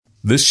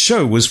This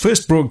show was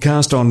first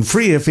broadcast on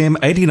Free FM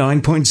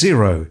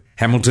 89.0,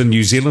 Hamilton,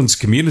 New Zealand's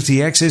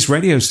community access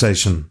radio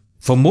station.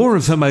 For more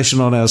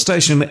information on our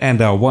station and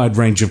our wide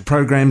range of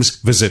programs,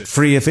 visit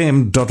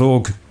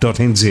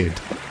freefm.org.nz.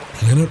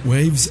 Planet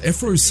Waves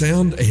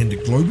AfroSound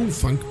and Global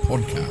Funk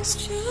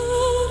podcast.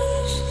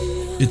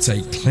 It's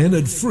a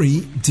planet-free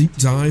deep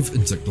dive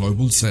into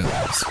global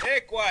sounds.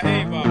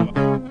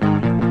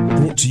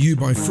 Brought to you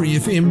by Free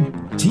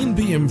FM, 10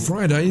 p.m.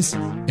 Fridays,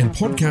 and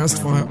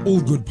podcast via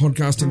all good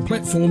podcasting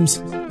platforms,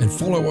 and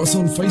follow us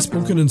on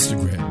Facebook and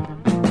Instagram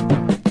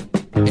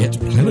at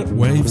Planet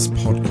Waves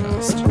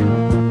Podcast.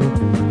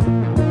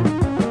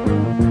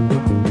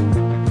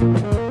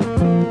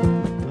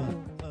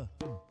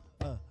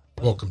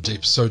 Welcome to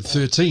episode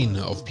 13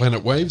 of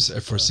Planet Waves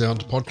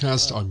AfroSound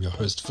podcast. I'm your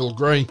host Phil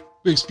Gray.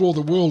 We explore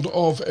the world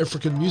of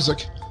African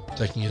music,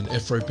 taking in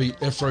Afrobeat,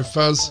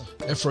 Afrofuzz,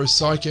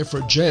 Afro-psych,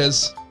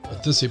 Afro-jazz.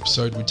 But this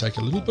episode we take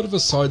a little bit of a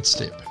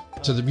sidestep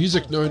to the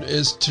music known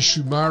as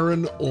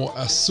Tishumaran or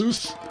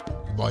Assouf.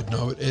 You might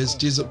know it as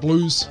desert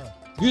blues.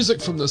 Music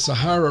from the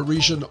Sahara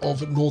region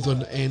of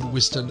northern and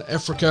western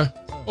Africa,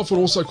 often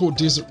also called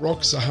desert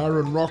rock,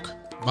 Saharan rock,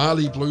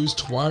 Mali blues,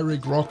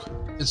 Tuareg rock.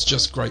 It's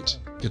just great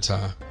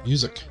guitar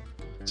music.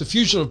 It's a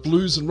fusion of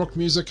blues and rock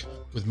music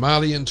with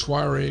Mali and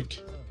Tuareg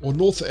or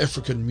North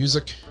African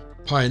music,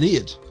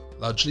 pioneered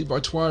largely by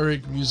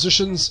Tuareg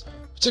musicians,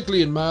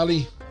 particularly in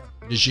Mali,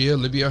 Niger,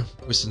 Libya,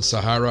 Western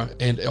Sahara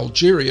and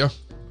Algeria.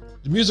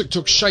 The music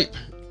took shape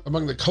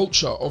among the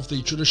culture of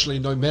the traditionally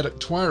nomadic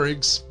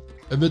Tuaregs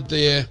amid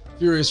their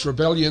various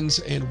rebellions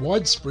and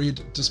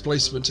widespread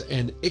displacement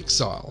and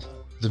exile.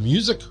 The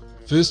music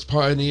first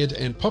pioneered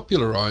and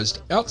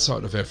popularized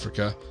outside of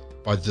Africa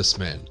by this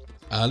man,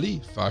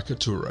 Ali Farka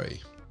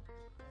Touré.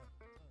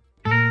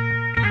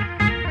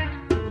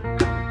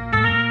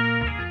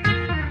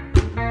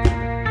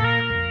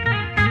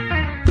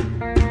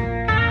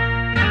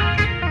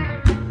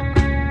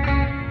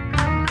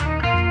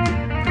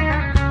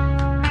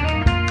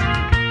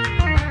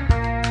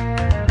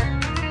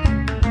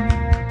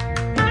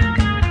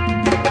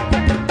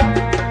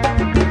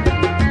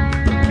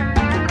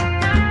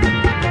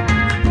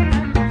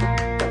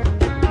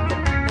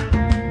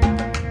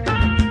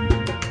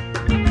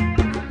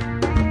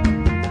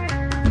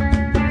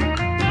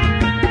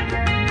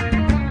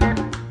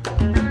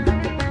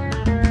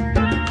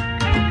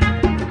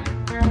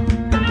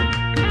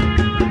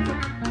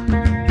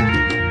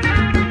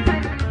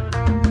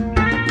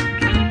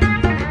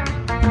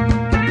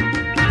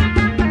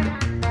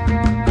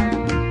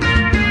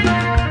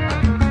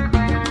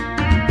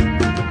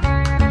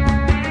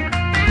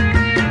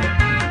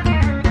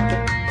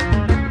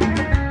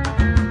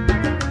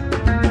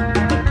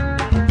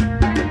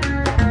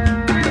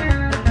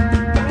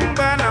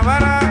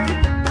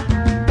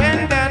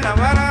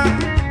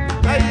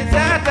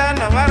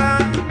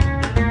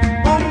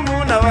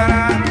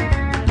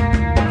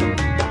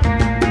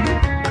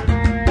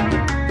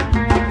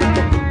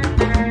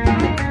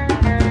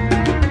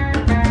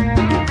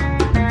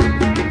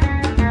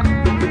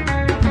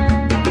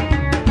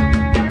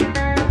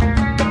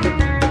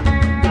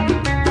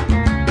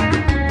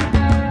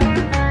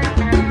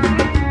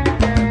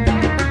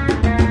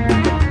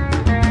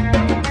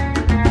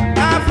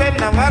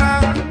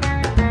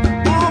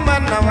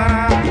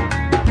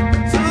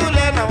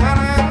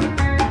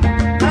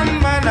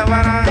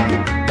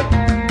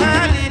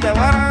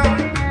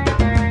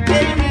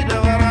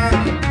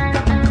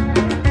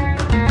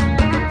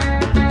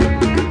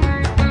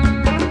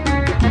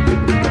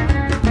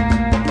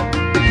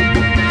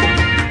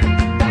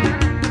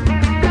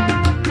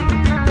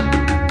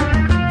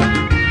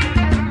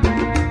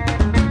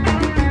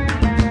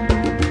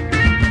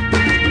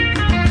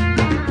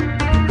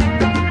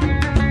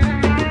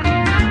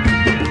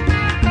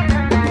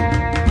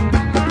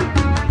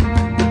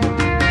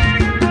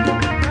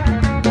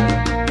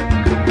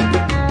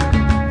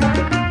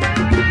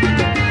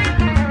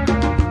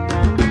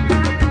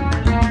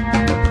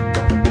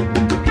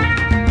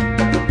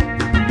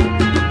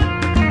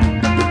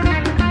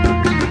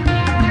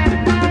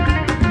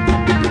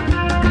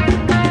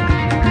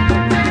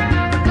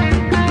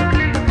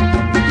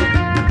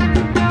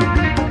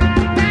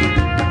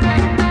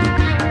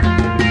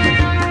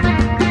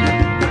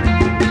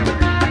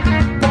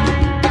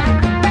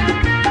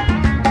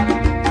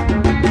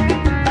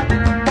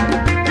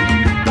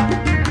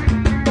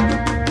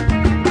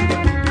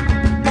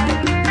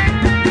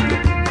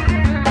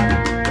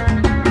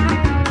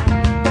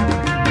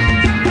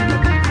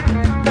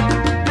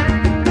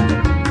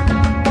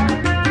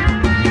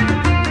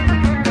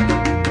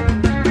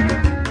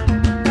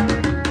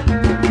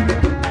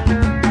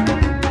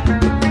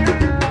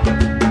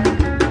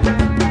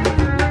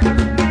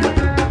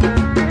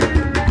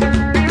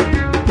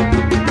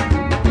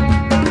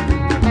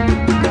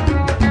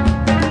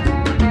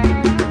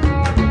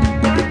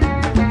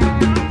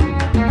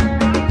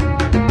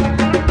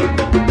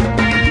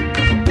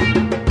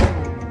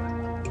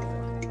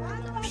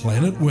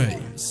 Planet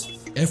Waves,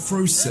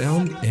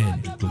 AfroSound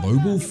and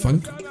Global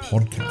Funk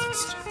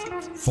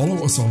podcast.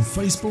 Follow us on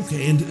Facebook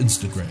and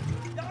Instagram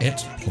at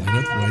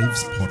Planet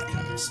Waves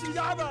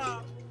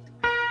Podcast.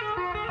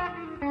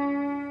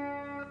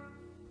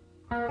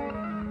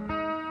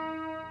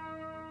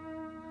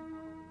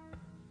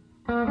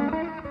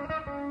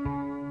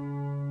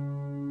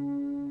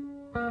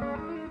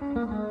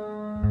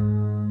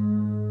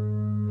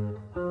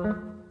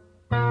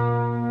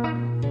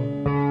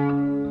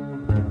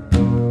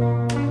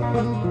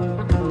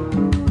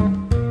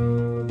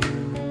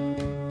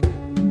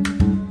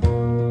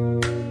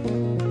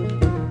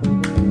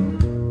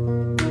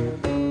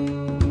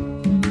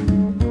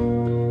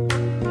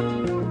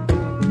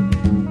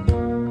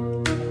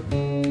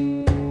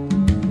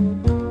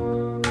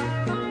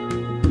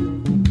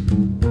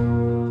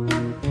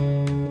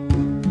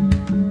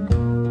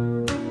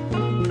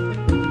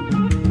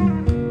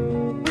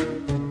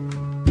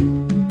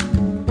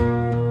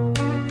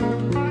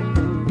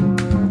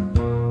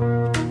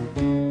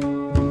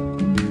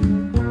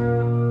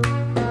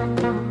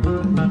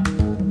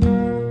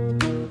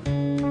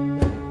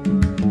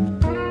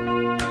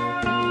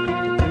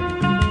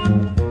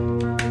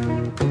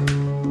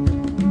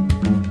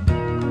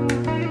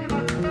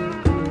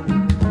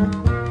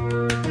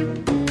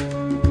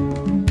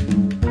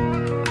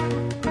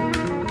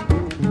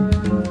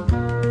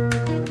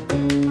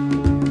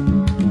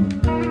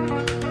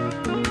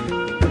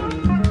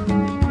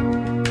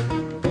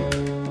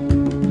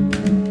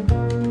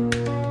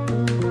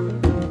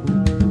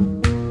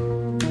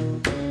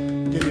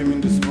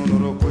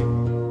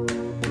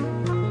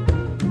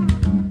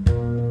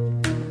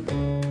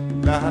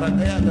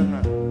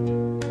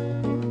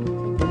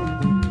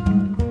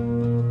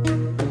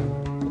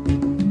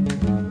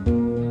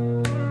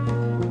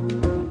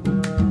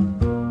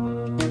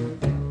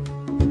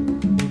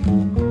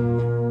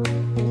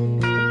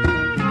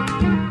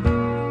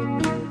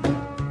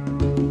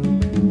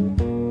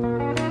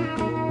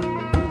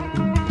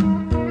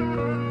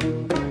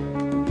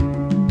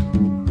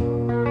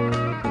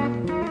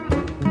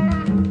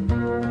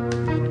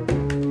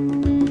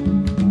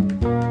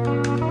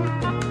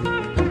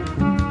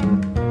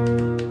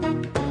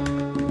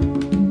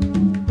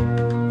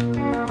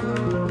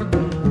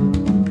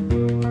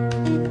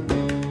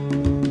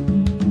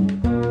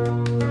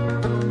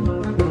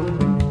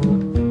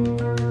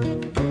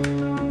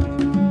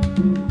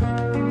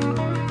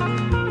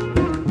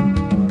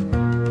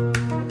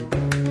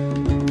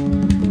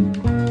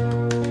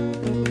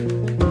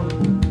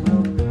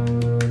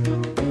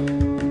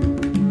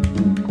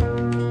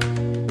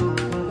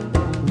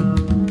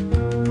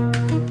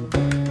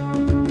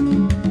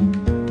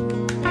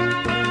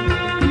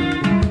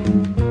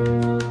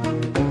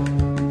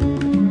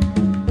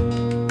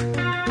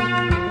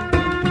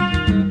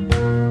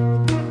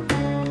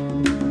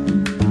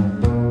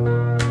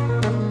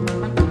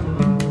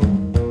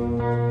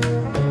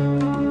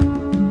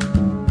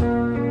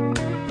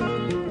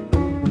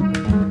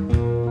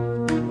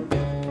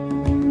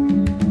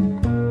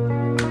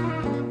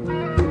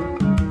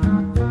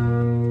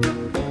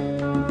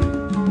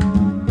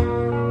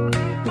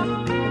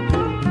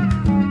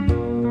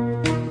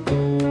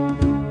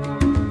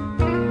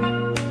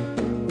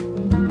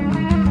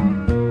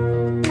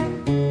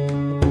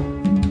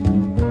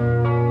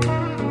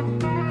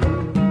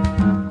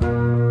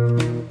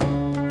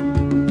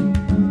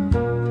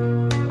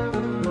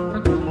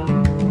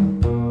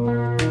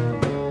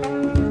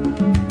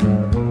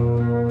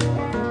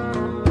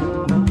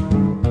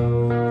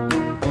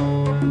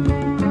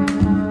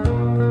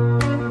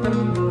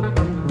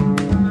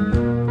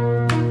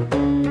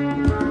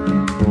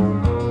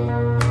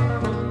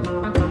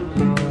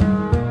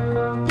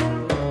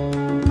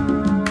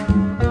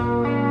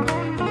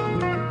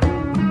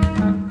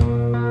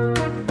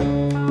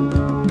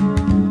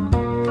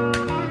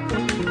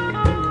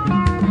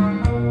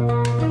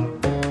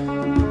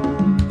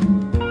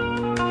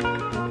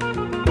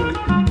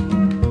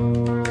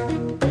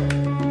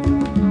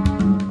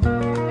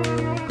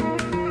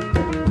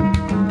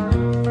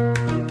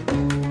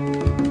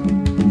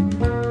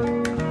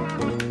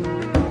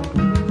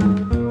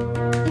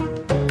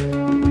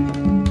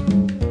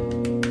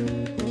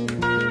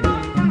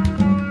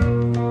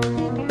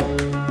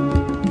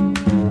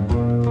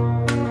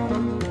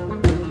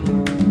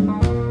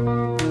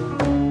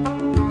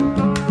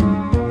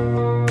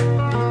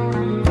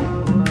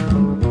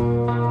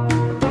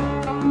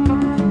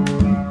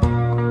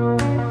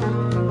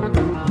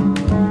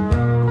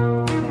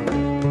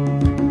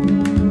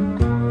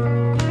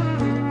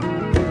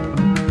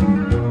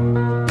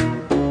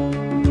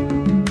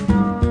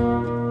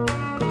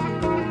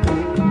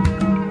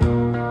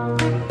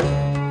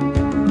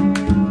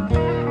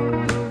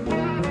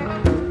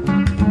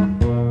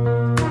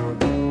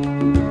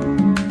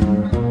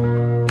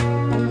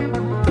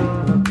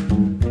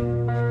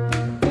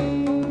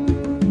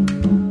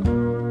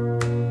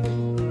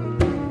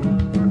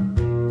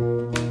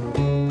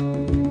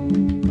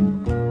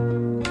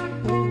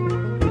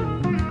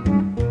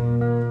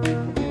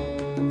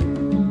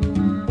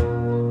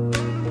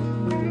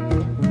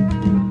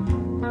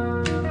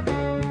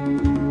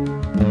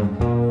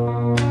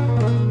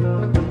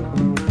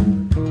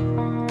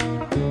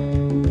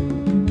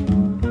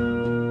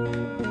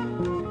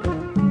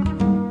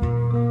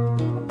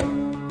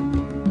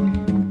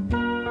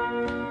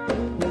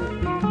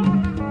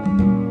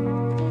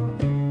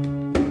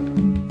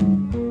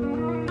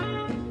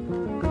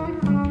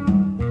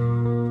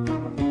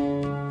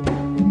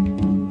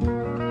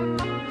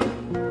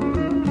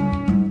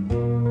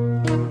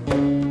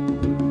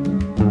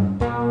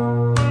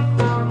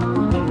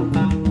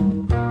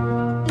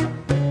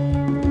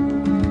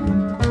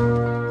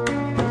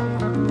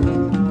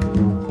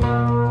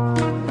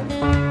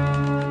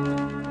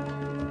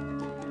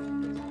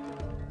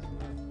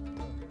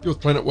 You're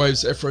with Planet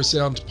Waves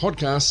AfroSound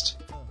podcast.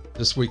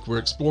 This week we're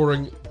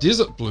exploring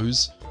Desert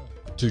Blues.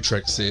 2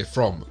 tracks there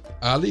from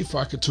Ali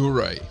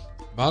Fakatoure,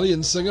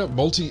 Malian singer,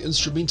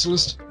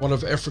 multi-instrumentalist, one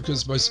of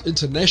Africa's most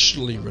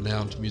internationally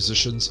renowned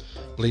musicians,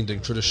 blending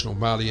traditional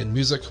Malian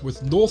music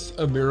with North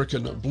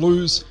American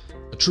blues,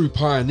 a true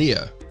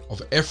pioneer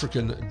of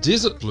African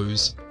desert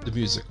blues, the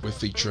music we're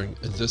featuring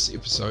in this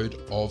episode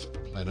of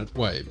Planet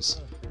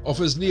Waves, off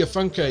his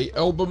Niafunke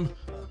album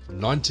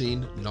from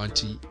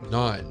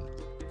 1999.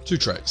 2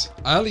 tracks,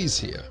 Ali's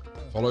here,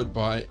 followed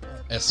by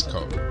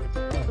Assouf.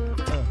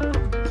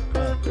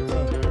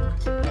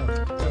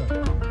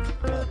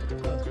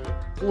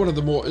 One of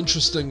the more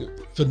interesting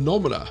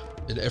phenomena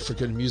in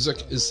African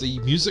music is the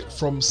music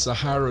from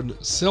Saharan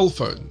cell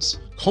phones.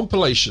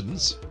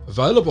 Compilations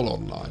available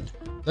online,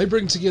 they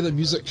bring together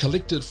music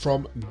collected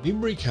from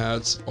memory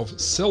cards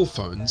of cell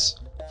phones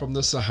from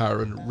the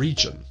Saharan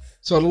region.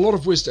 So in a lot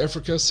of West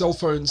Africa, cell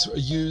phones are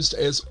used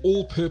as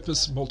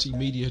all-purpose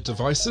multimedia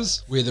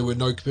devices where there were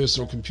no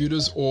personal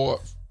computers or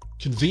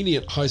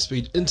convenient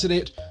high-speed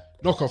internet.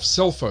 Knock-off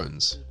cell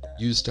phones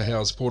used to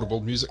house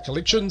portable music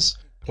collections,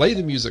 play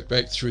the music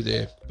back through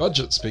their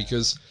budget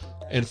speakers,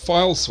 and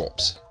file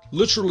swaps,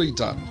 literally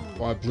done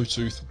by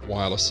Bluetooth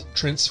wireless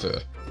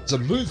transfer. It's a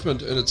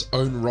movement in its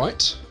own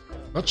right,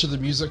 much of the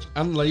music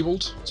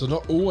unlabeled, so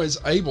not always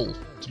able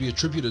to be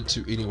attributed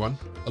to anyone.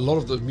 A lot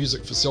of the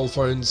music for cell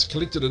phones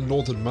collected in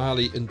northern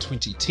Mali in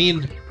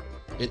 2010,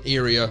 an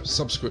area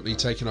subsequently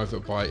taken over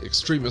by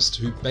extremists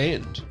who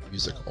banned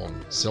music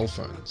on cell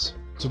phones.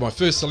 So my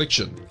first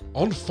selection,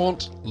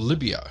 Enfant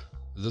Libya.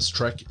 This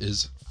track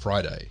is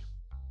Friday.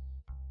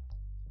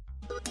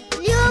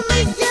 اليوم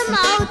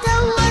الجمعة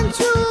وتوا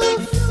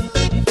نشوف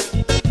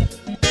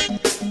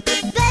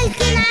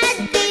بلكن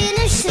عدي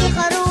نشر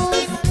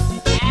خروف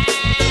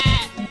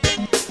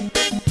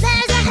لا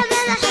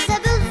زحمة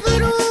حسب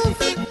الظروف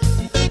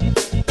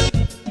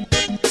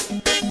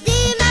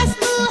دي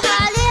مسموح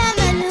عليها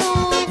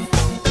ملهوف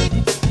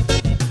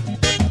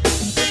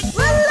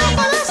والله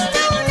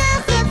خلصنا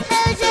وناخد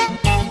حاجة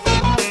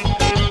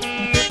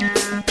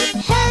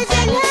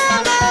لها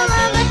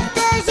ماما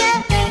محتاجة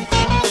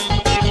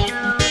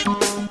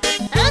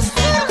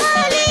عصفور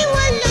غالي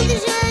ولا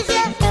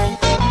دجاجة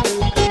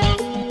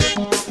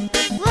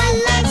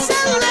ولا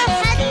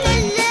نصلح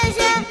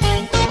الثلاجة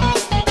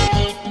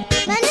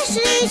ما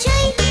نشري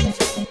شي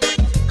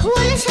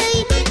ولا شي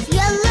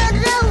يلا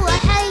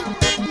نروحي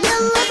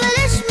يلا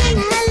بلاش من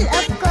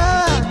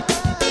هالأفكار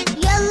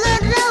يلا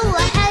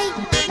نروحي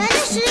ما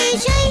نشري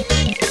شي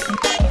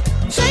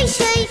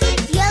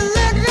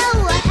يلا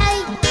نروحي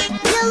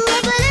يلا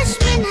بلاش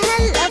من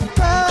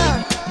هالأفكار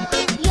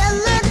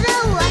يلا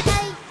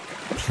نروحي.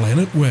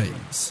 Planet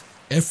Waves,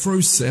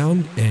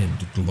 AfroSound and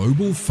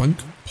Global Funk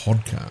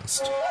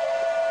Podcast.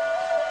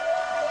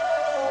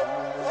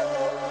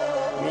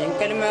 من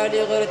كلمة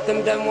لي غير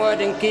تمدم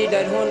وادن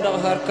كيدا الهون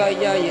ظهر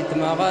كايا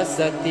يتما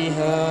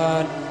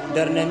غاستيهان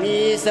درنا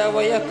ميسا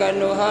وياك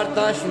نهار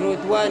تاشروت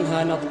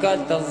وانها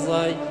نطقال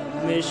الزاي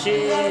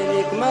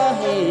مشيلك ما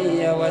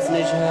هي واسن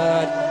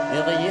جهاد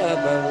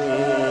لغيابة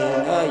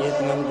وين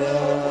آية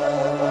ممدان.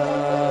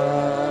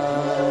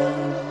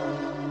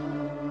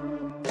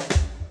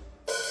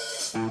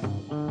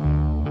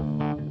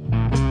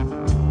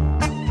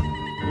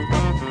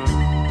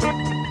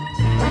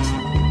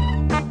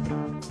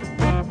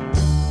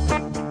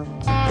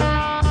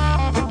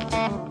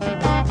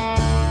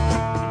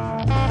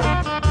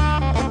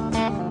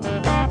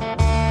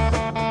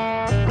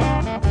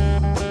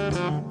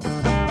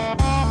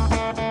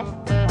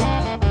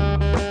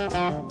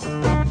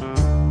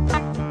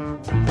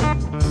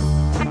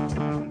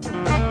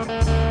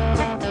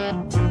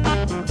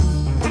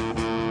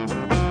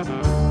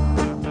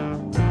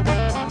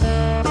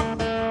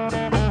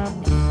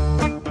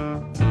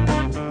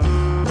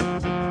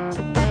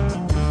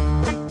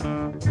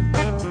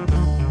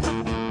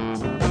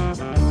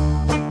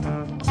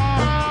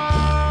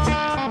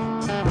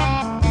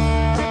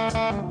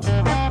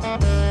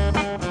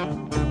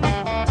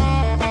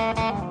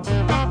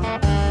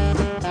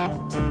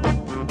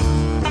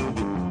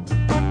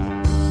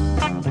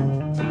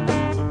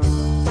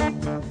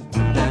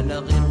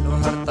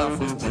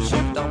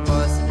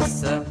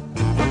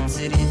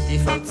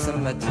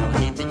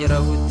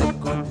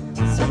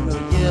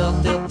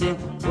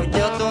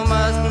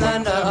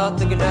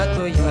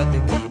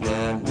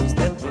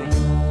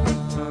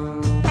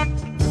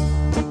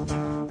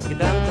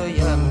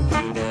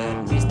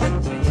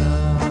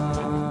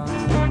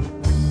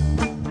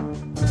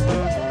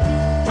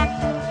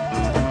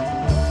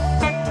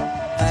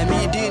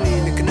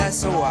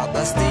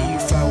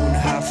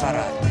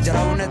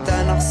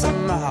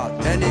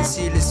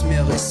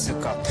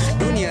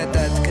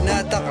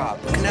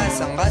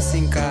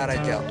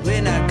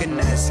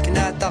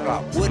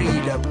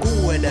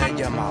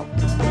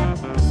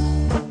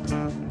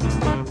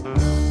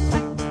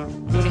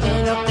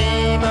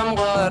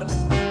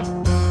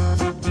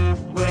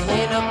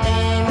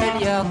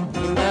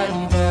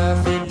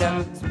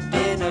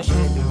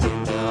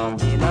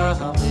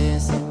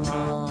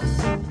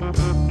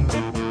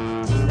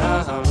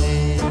 Nah,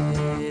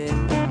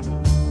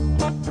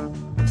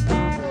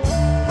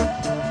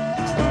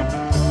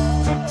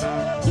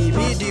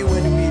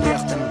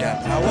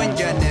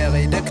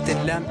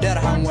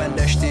 فرحان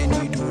ولا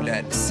اشتيني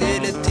دولار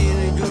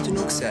السيلتين جوت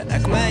نكسان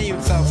اك ما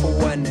ينفع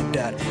فوان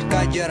الدار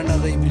كاجرنا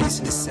غيب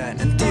ليس لسان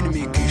انتين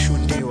ميكيش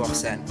وندي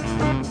وغسان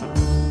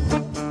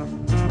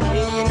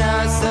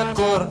إينا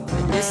سكور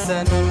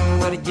لسان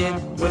ورجين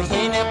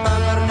والحين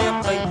قمر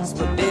نقي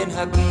سبدين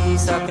هقي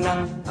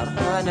ساكنة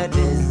أرهانا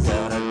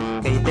دزارة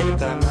كيد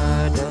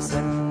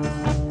الكمادسن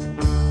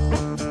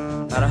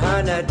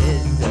أرهانا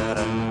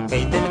دزارة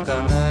كيد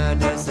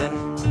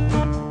الكمادسن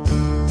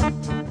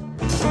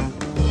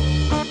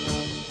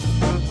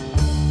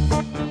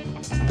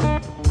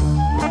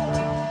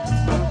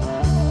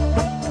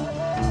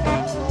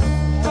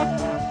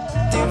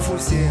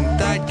تنفسين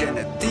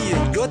تاجنت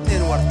دي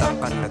جوتنين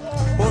ورتقنت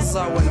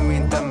وزا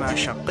والمين تمع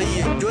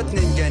شقية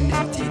جوتنين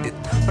جنن تيدت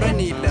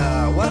رني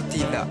لا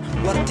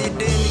ورتي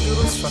دين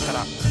جروس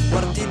فكرة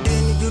ورتي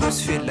دين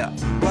جروس فيلا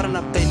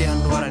ورنقي لي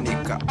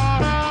ورنيكا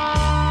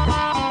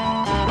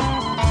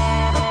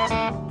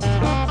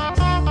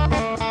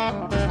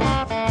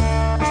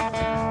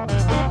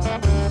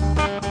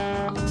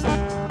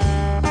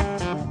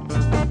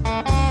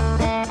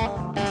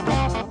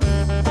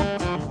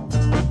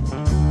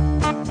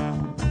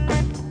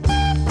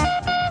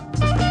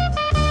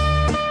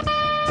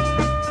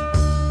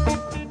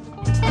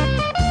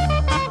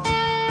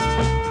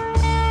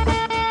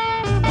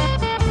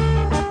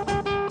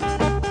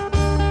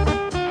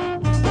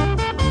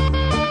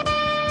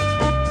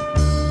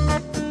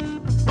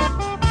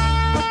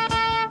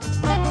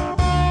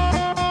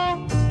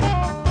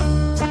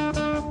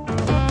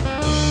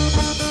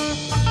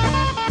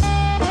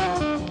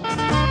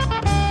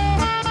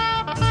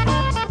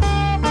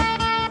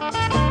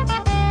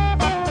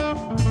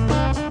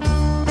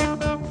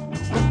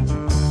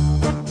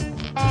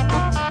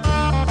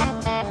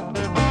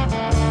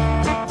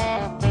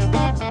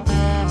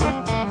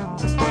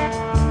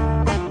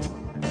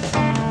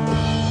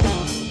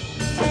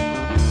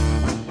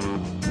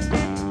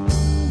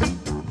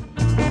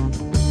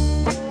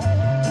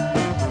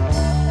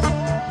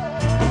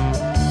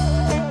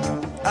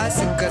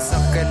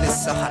سكة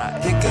للصحراء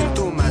هيك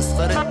انتو ما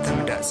صغرت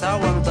تمدا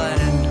ساوى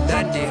مطارن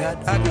لانديهات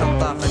اقل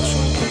طاقة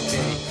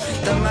شونكيتي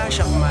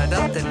تماشق ما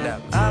درت اللام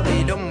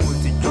اغي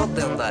لموت الجوط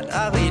يضال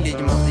اغي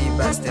لجمضي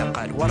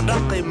باستقال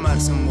وردقي ما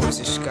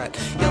سموس اشكال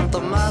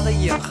ينطم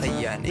اغي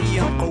خيان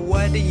ايا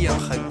قواد ايا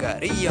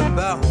خقار ايا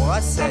باهو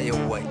غسا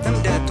يوي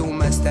تمداتو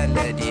ما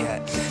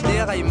استلاديهات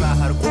لغي ما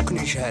هركوك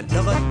نشهد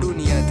لغا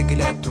الدنيا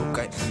تقلات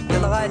توكاي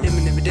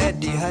للغالم نبدا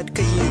ديهات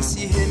كي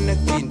ينسيهن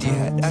نكين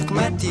ديهات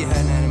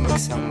اكماتيها انا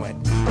مكسم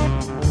واد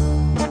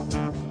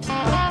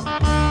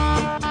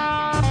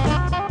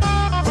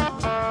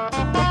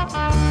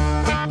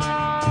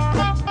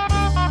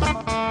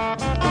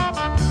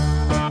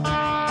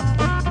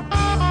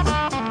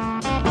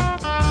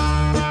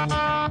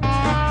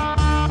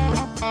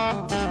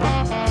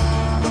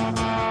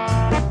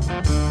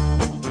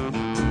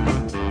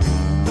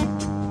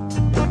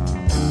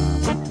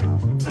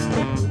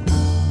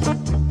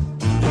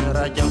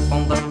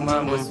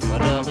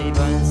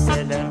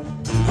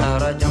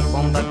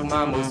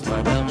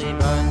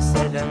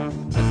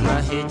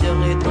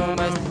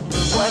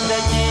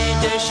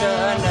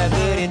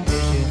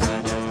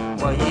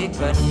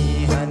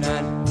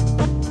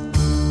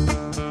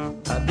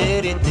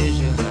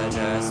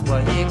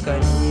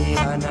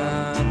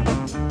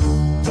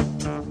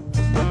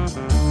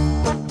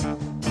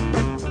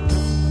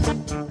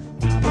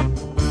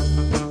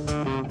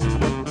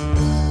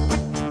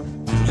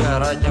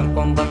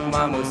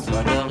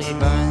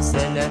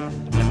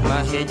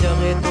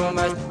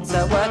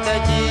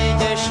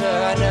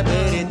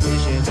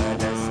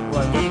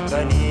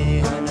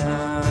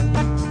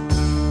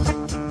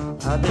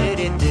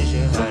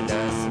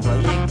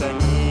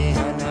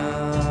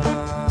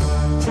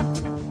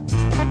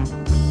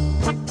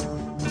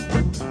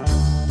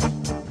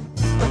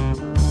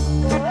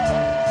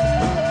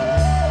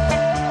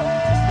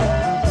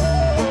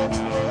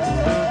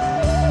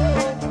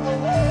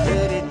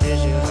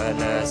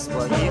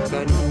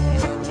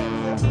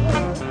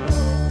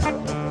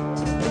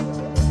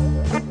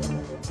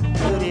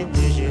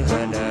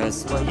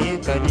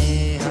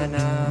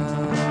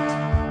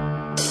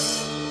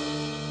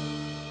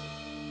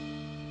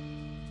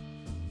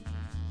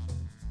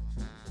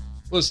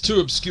Well, there's two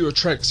obscure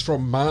tracks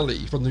from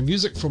Mali from the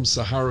Music from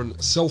Saharan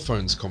Cell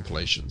Phones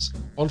compilations,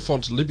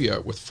 Enfant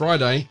Libya with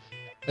Friday,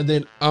 and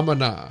then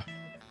Amana,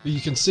 who you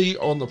can see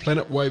on the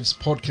Planet Waves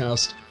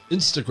podcast,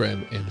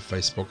 Instagram and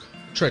Facebook,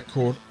 a track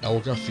called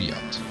Alga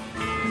Fiat.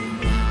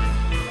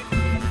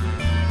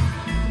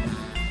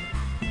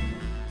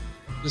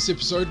 This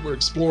episode we're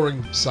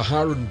exploring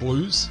Saharan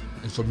blues,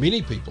 and for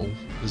many people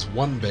there's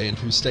one band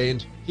who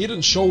stand head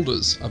and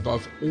shoulders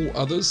above all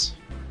others.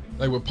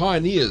 They were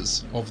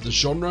pioneers of the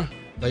genre.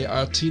 They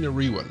are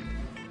Tinariwen,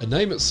 a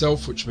name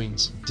itself which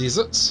means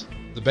deserts.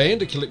 The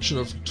band, a collection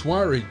of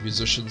Tuareg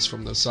musicians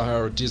from the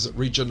Sahara Desert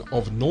region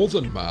of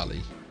northern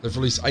Mali. They've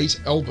released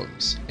 8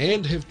 albums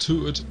and have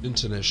toured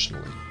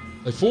internationally.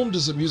 They formed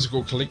as a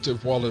musical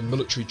collective while in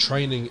military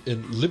training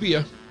in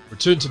Libya,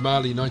 Returned to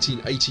Mali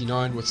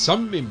 1989 with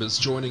some members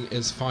joining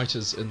as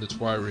fighters in the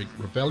Tuareg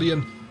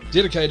rebellion,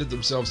 dedicated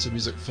themselves to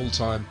music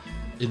full-time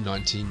in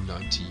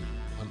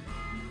 1991.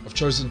 I've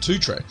chosen 2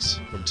 tracks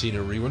from Tina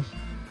Rewan,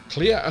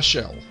 Clear a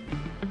Shell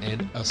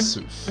and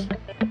Assouf.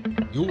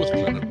 You're with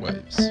Planet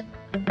Waves.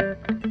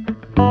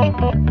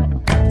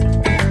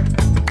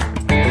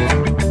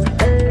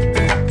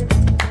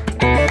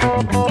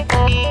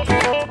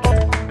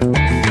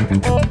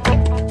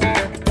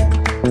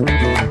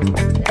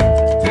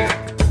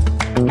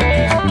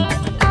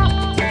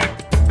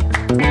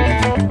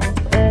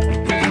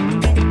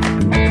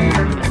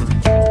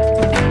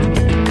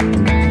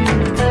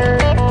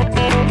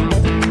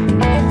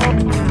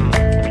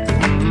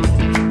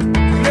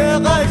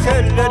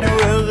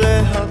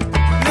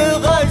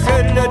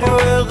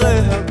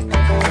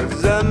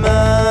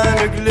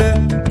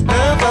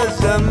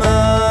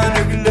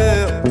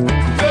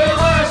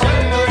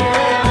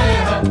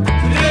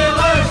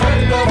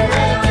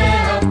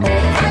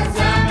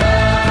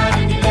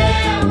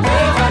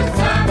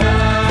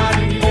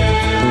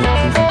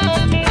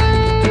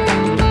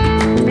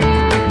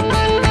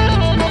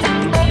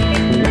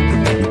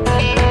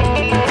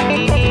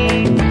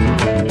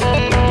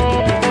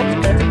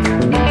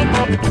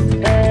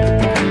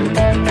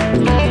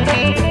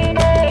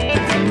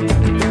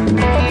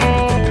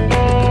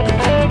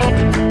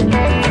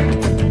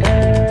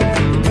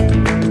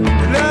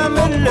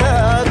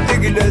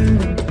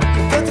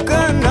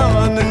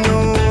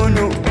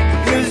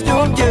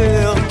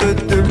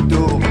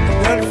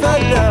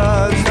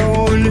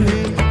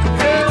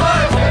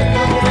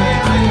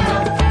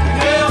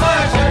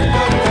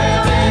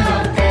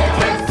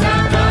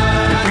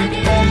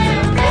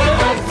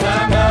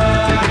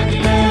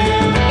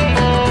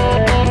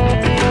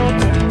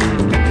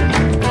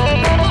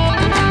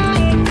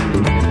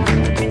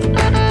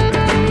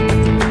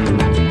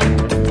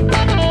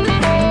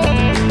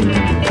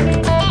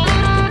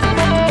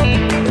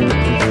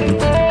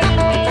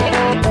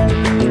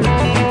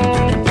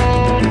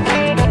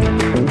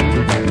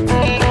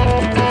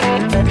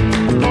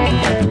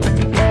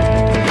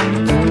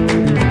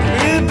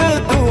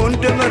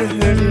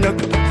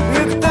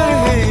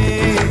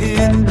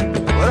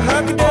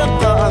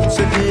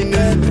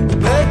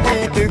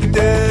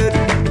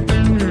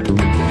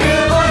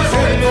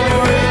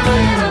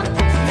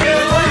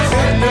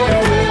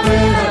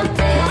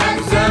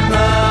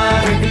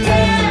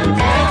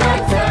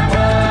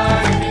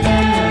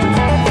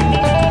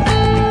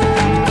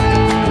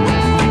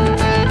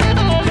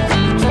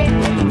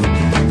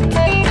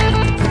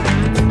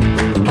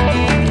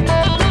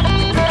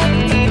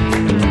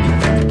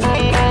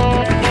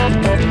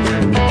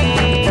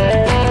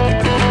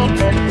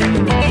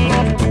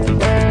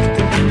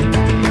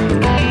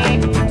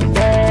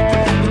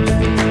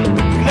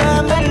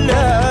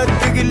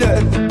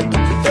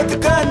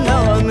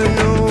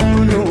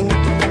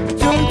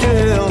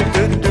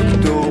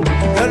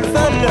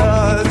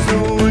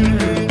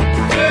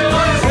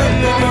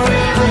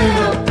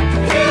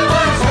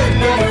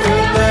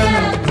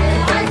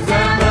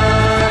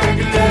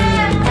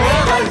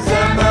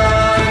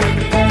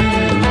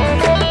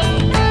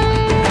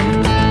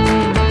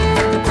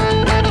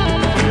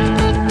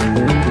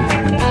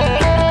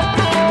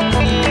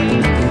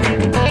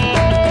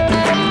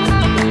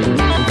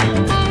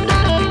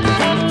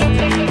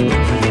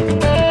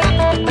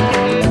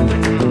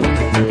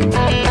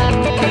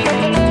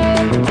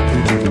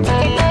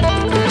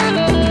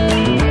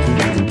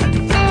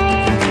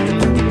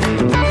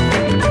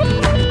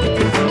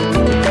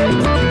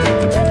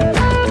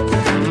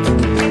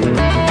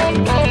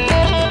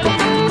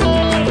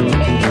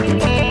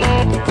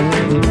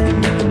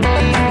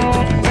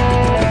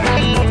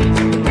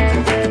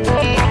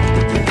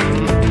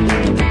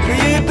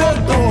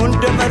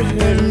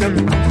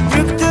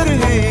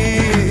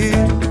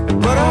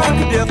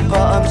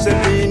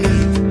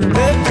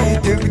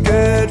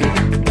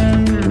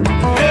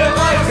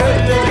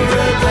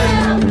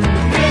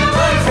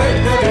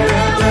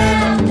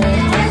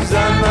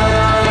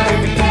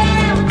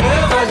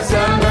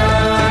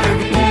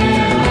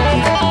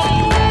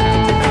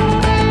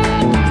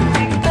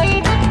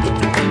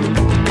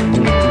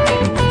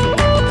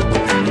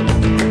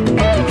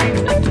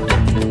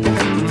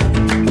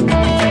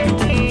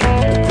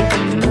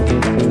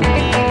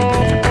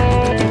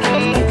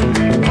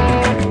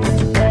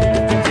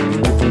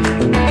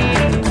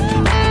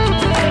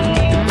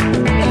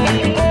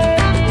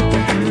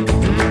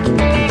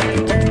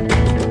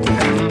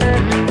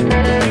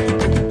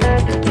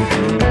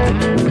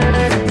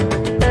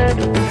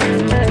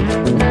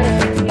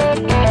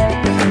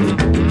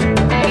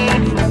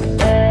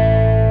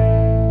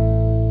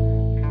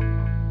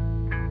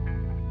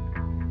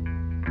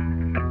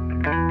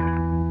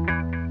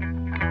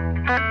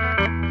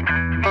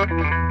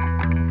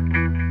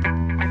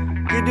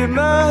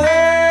 ما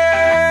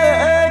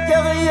هي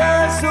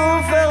غياس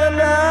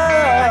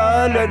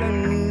فغلالا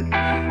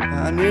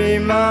أني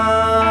ما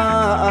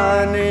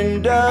أن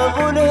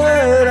داغل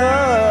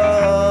هراق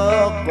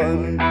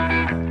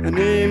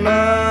أني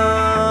ما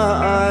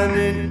أن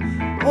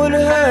قل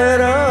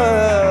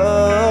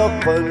هراق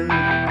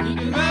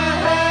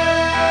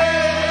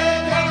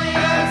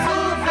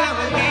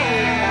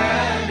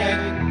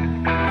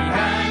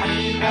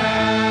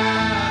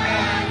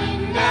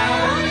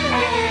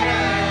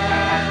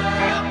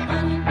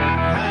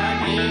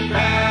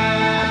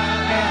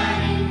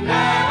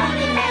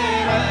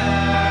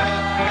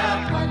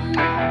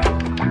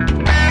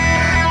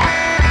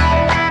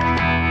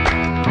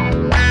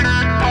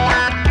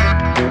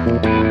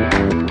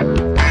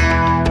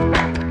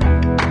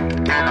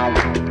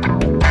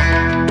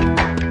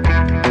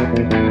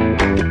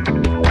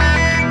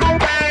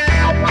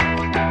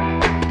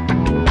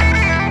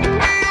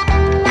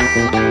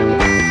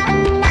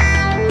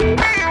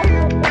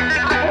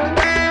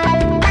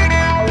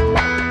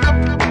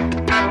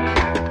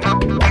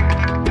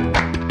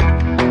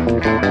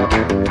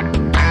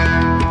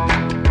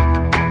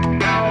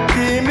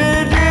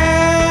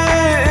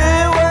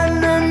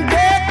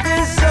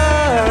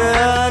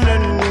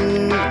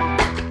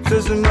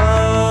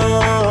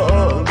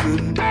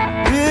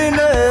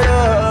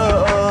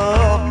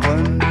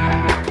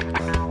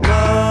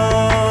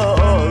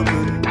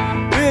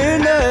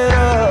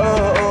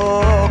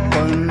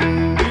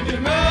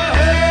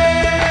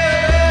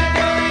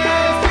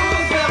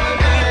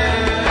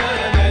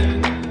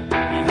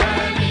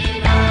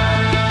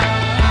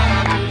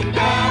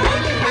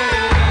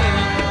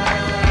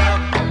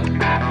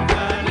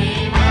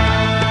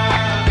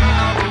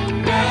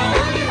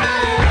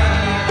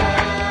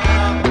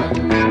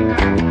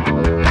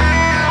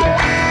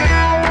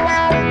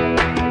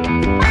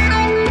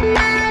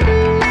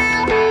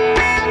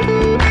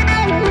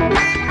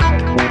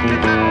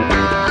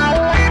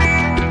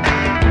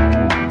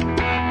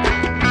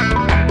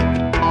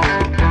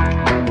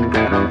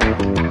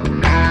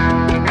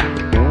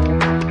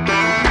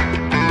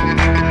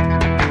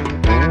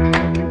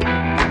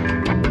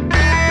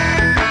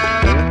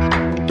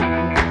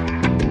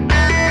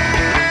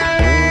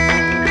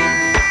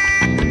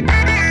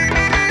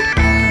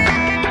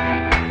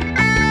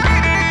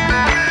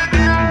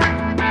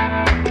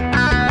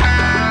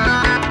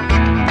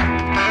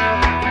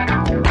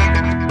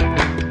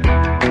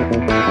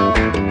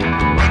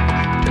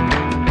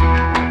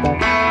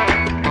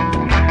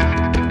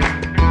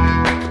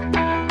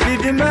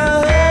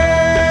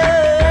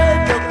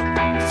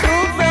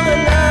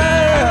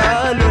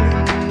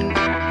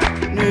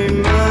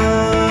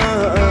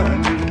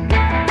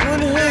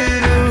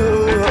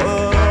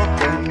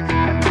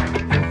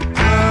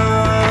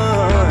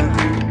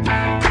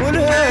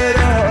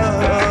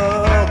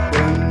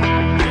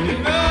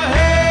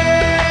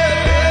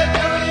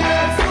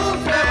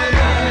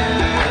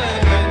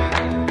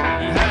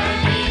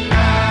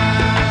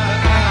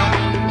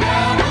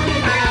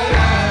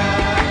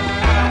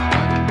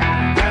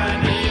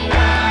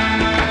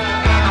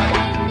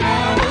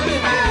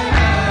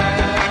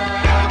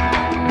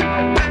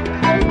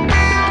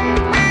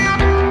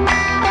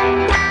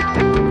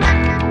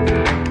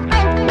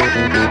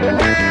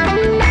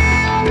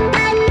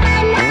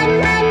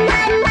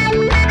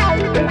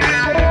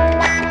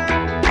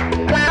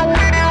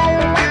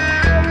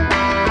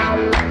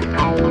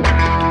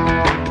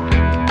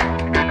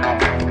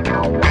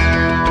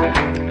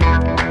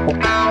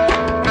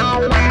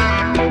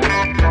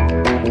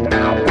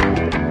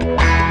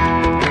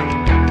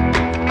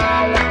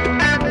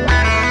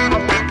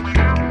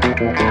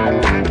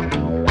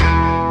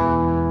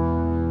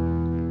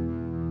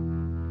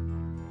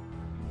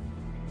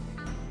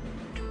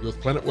You're with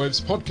Planet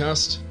Waves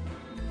Podcast,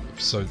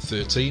 episode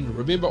 13.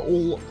 Remember,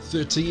 all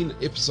 13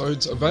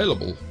 episodes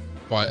available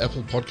via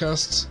Apple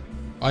Podcasts,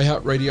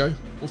 iHeartRadio,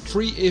 or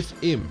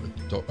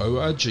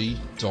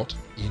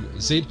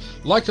freefm.org.nz.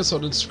 Like us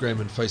on Instagram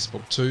and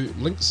Facebook too.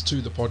 Links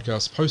to the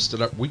podcast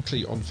posted up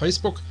weekly on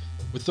Facebook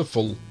with the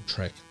full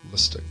track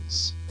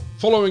listings.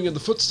 Following in the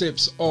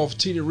footsteps of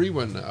Tina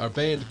Rewan, a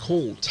band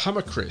called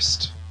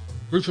Tamacrest.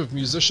 Group of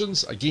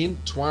musicians, again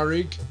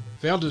Tuareg,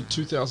 founded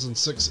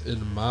 2006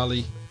 in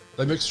Mali.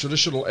 They mix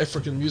traditional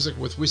African music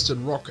with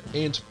Western rock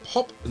and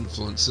pop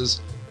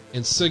influences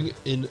and sing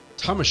in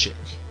Tamashek.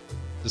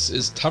 This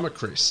is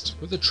Tamacrest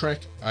with the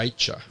track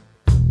Aicha.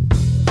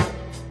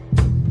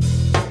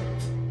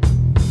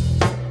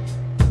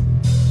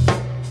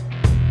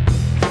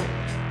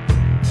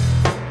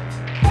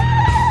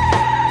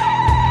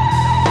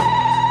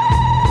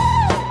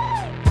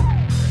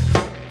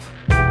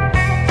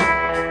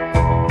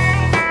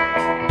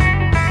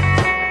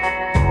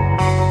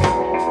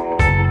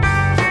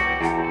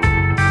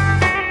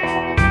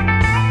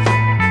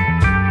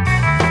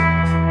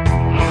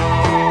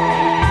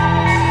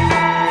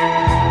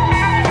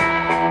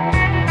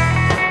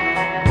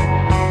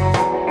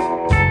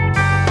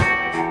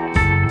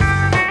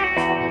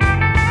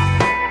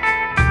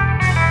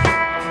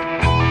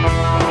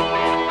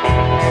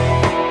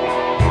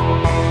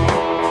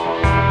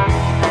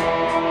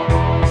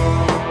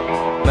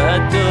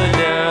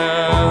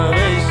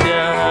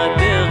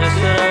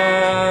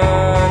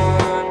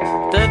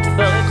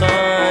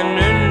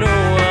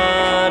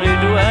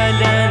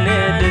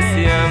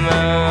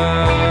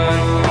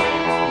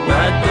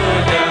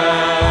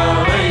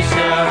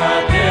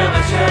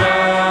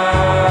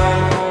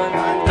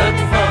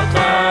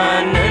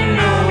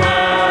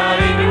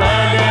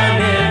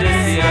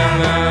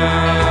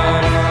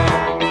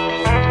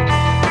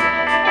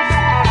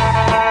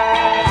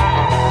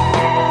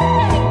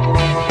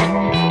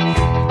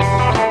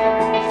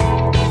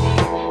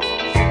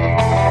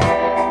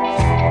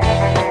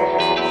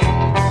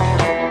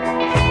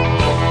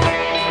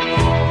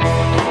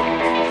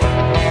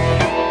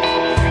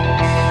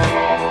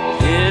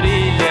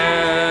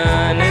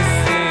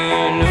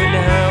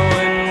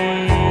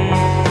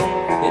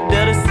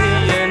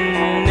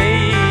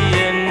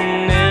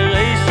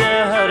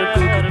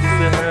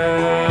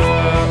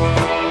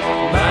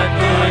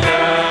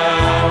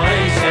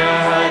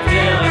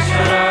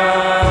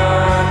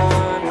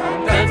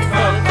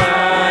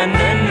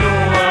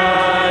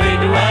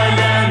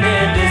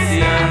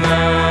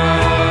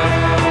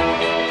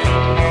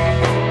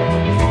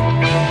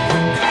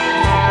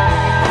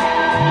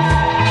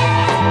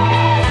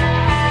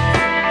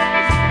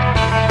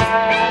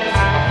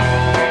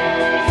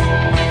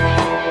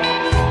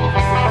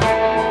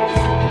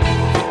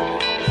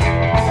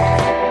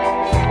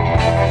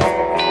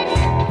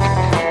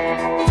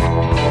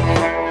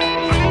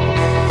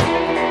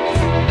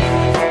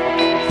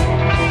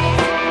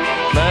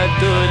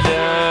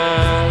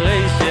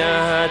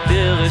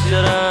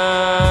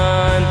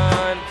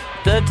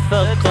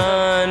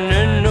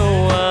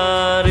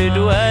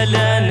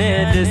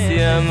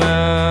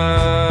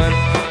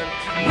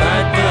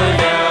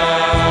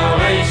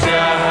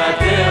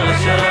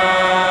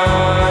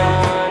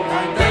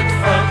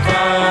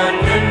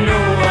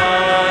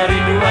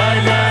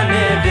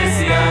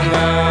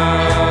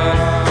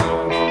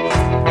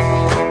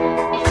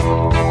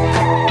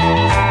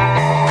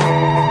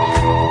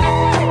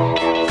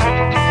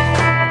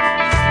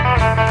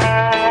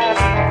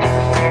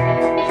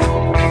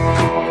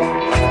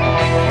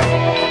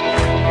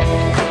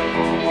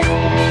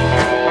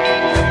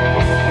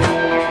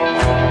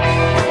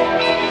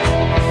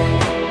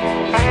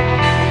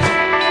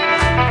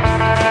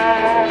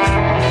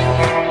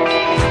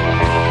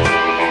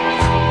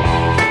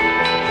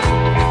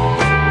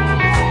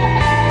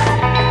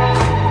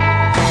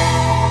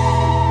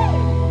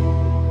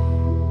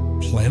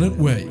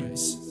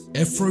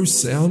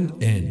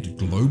 AfroSound and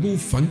Global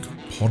Funk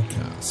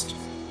Podcast.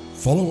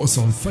 Follow us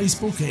on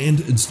Facebook and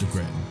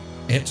Instagram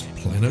at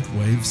Planet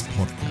Waves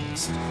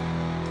Podcast.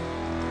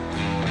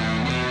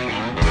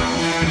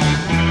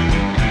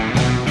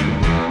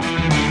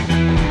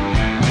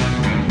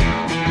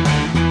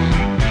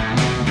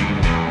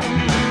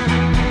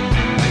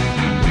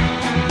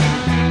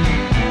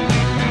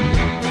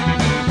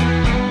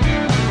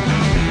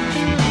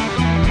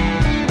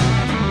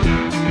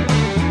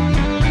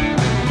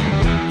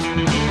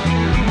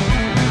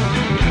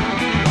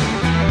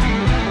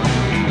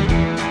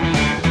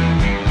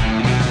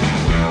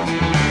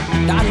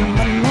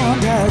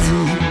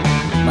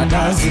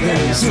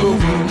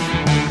 Subu,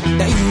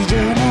 da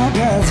ije no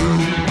gazi,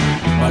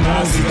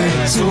 manazi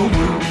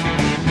subu,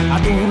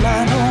 adula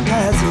no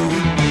gazi,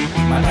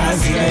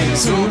 manazi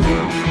subu,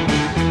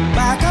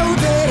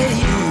 bakaudere,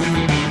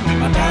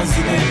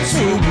 manazi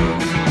subu,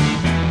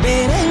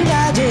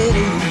 berenga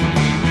jeri,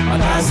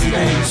 manazi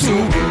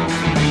subu,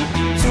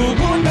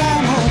 subu na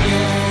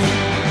moge,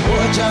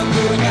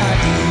 ochandu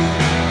nyadi,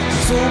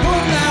 subu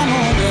na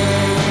moge,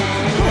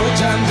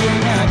 ochandu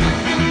nyadi.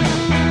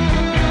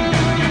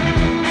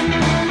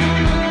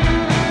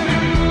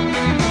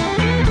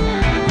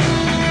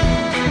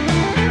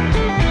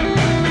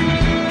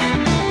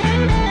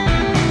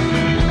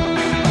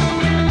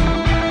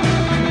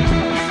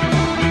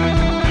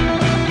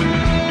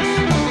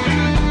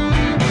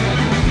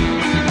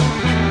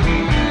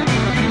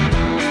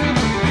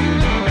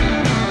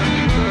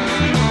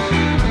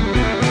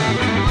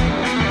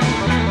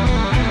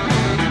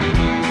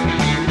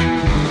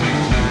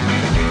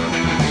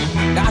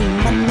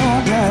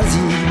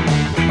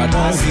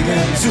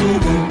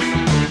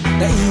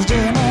 da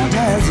ije no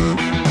tazi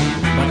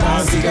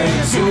matazi ga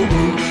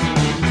subu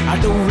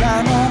adula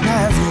no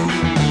tazi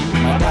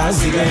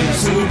matazi ga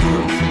subu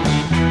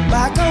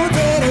bakau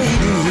tere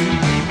di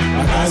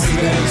matazi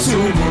ga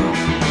subu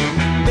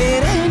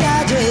berenga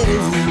jere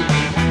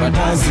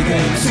matazi ga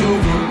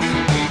subu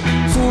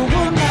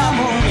subu na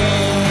mone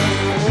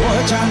o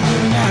chandu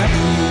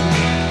nyadi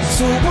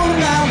subu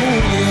na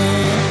mone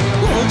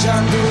o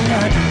chandu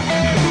nyadi.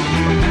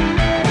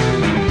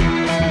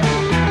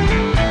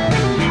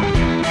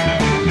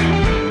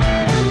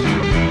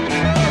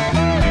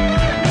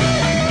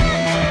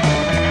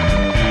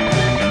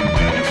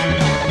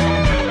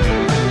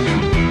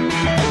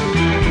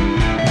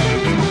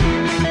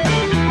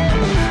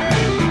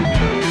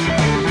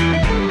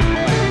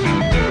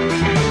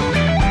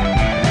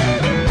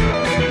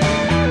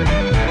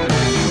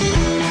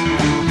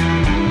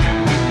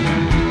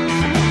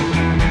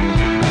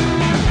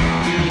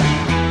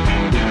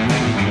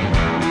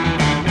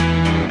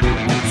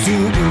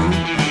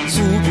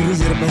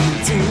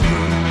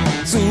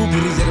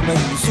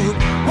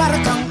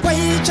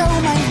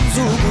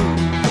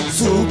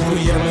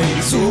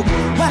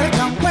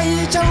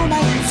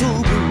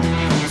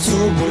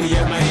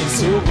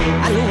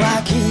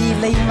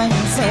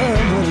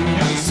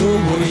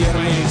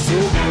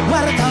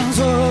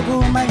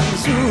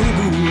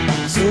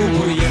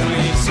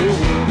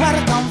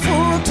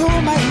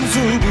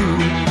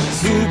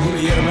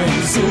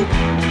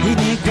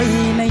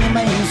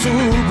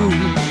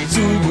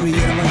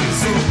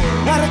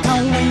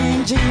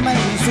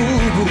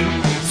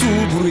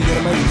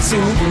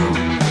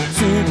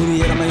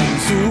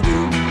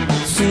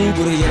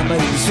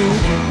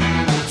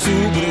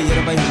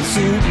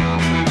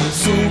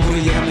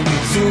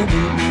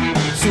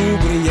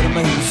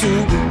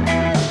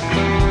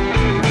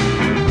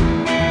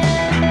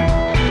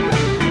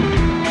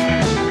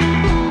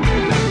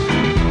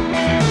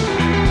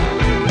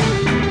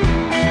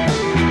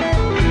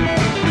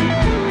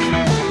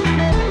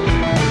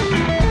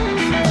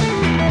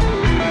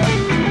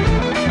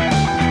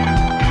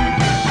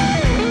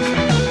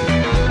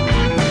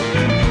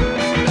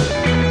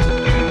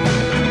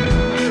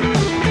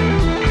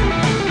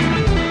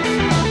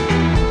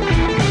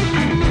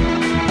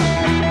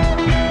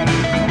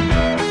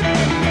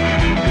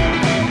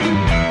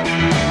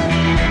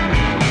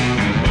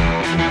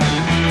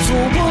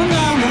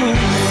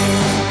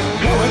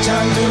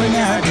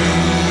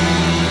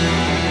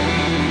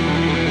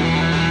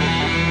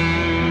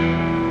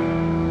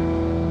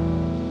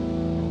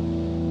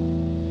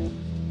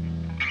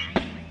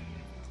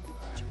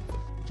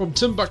 From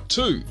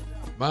Timbuktu,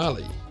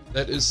 Mali,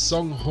 that is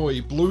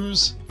Songhai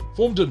Blues,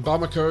 formed in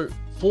Bamako,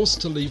 forced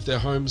to leave their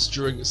homes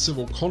during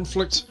civil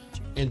conflict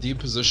and the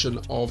imposition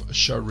of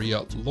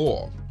Sharia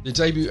law. Their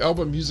debut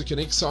album, Music in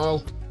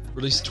Exile,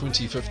 released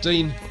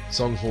 2015,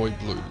 Songhai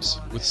Blues,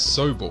 with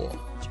Sobor,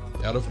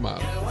 out of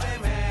Mali.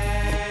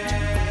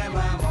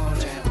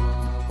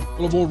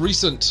 Well, a more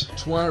recent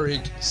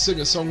Tuareg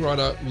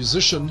singer-songwriter,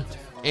 musician,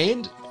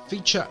 and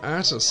feature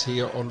artist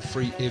here on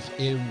Free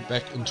FM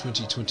back in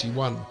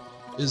 2021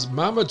 is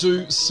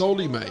Mamadou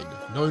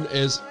Solimain, known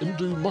as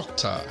Imdu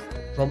Mokhtar.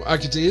 From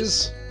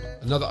Agadez,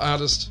 another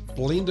artist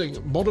blending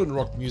modern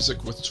rock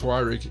music with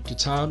Tuareg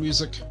guitar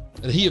music,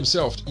 and he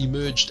himself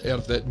emerged out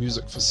of that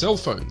music for cell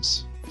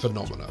phones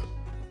phenomena.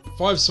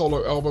 5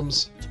 solo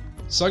albums,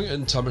 sung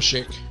in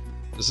Tamashek.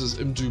 This is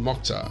Imdu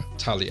Mokhtar,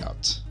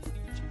 Taliat.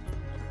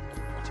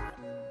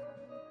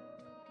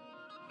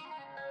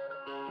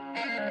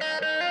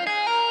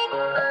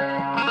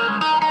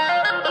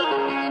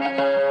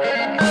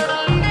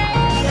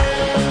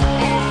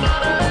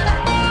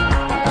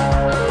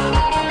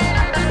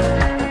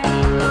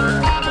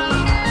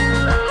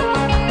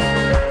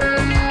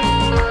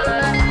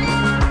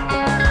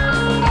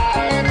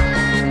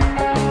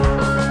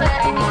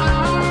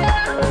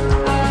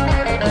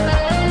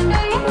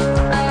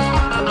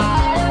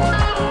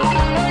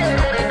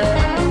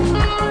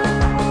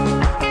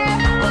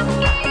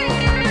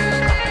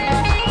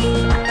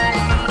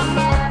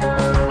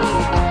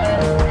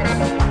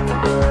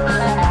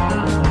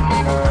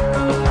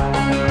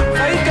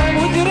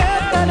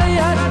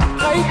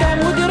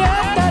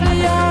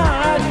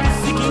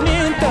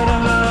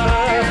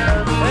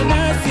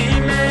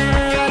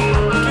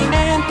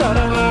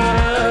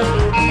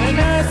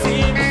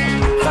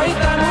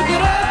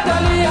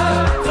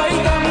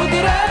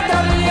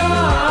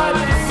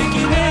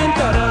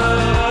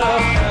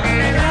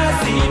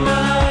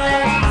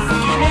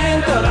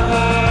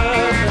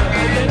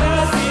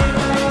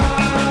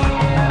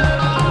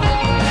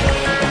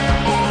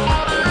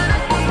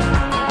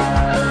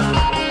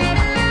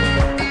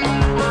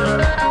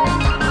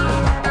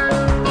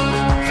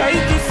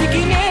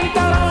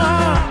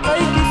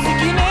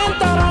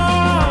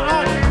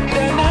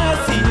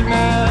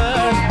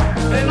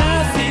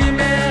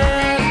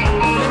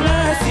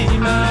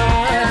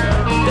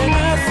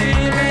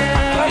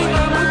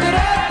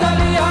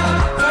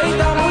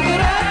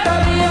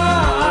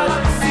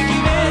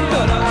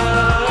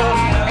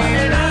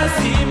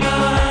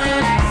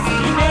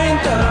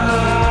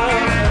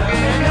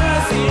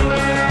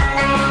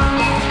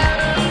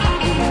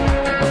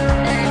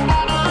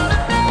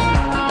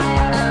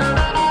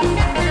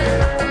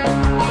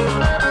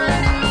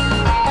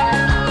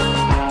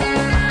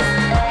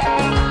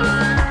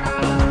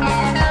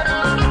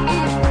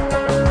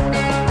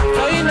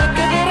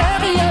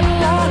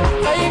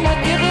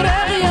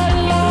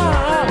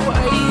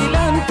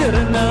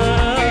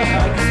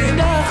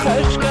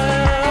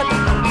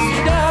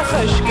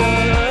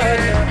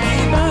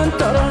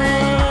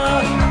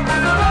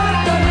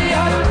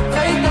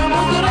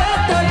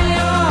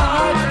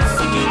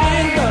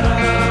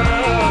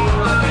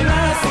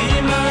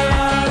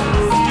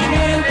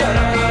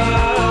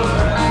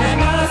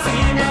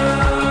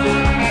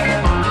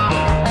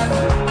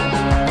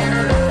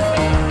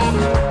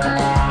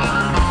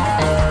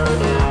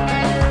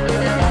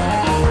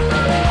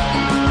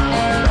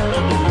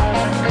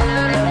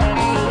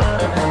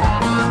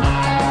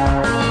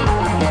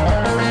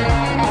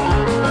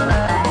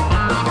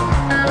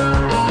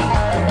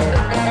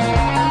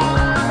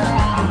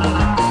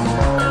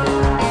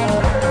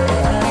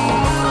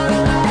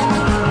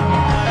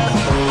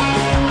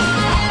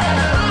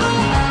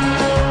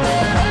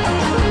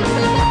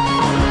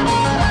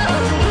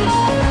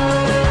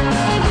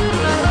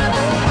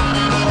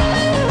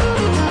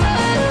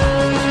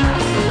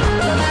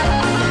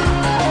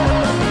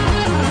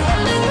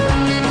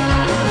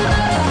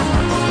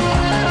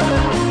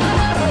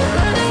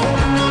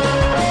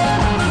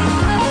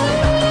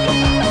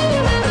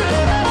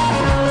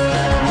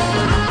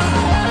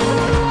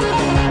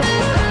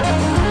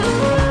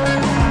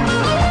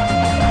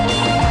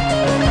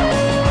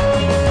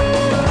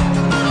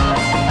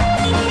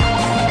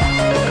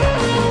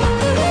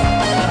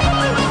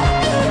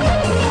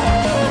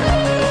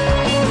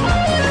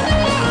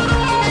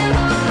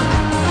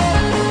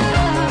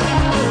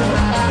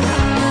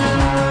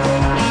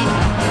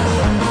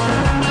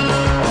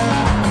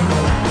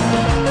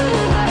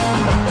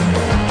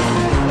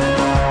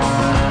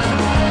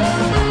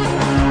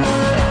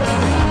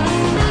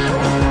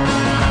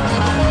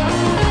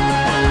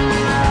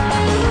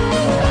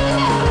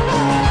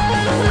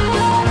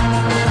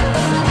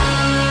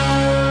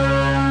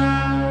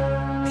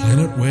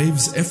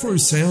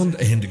 AfroSound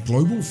and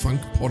Global Funk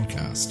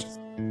podcast.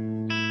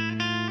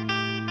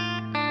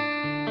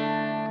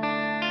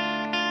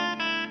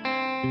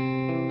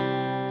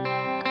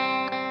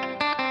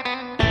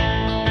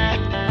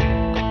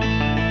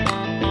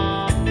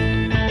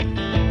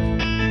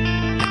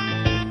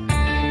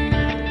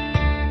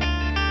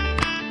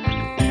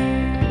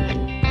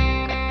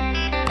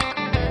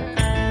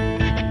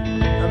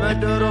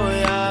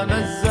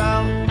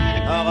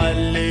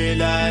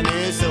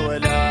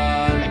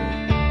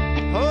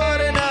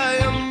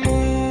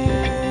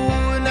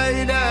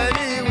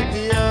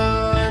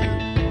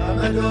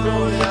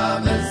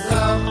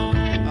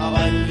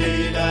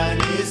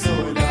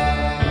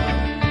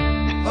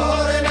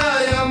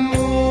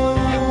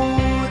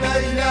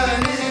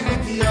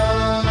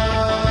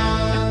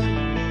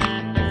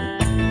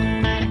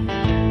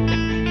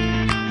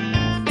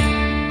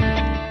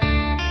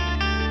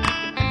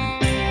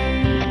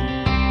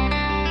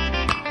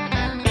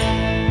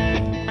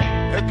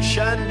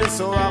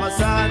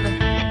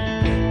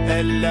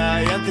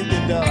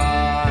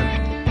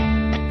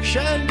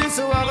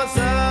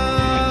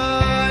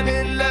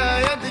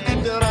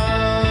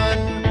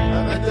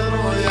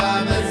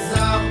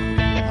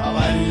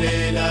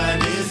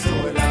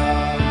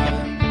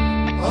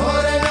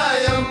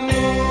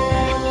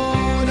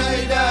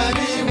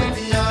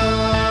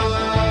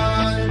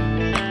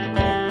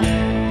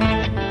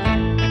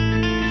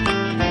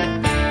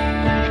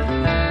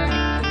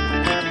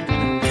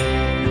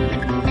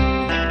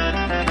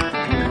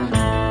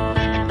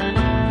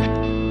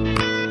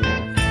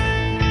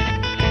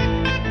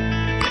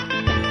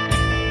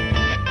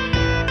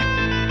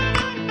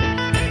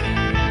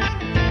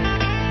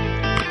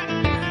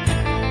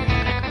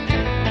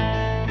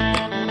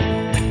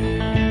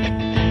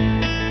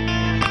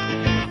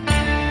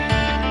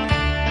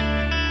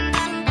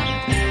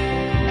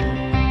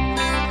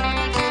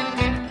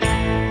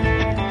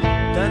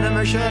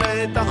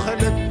 شريت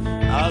أخلف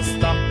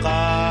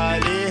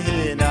أصدقائي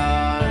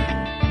هنا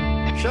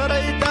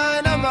شريت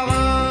أنا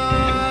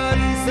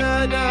مغالي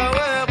سادة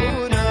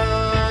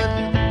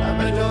وغنان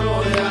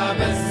أمدرو يا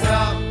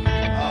مساق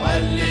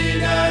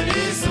أغلينا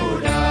لي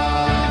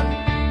سودان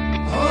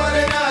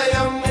هورنا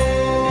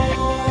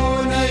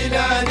يمون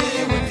إلاني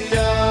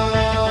وديان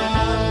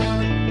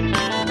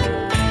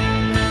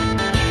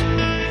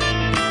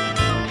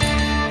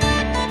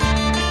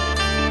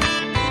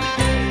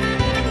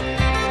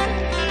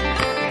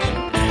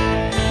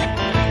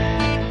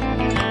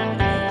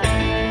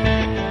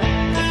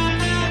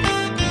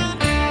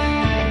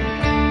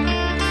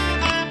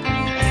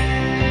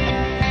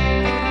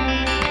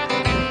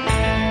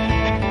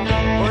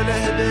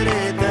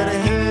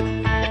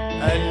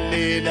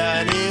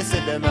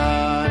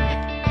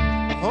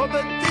هو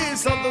بدي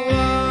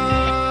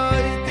صدوايتي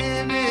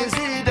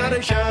بيزيد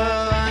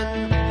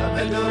رشان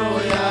أمدرو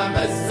يا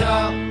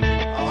مزاق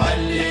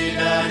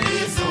أغلينا لي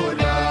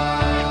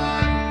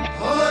سودان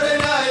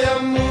هورنا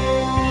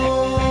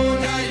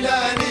يمون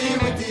إلاني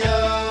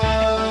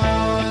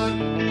وديان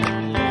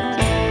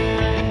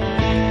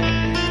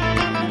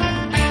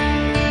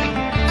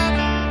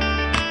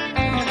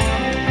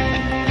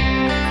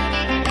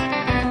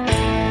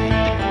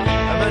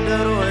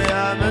أمدرو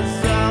يا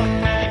مزاق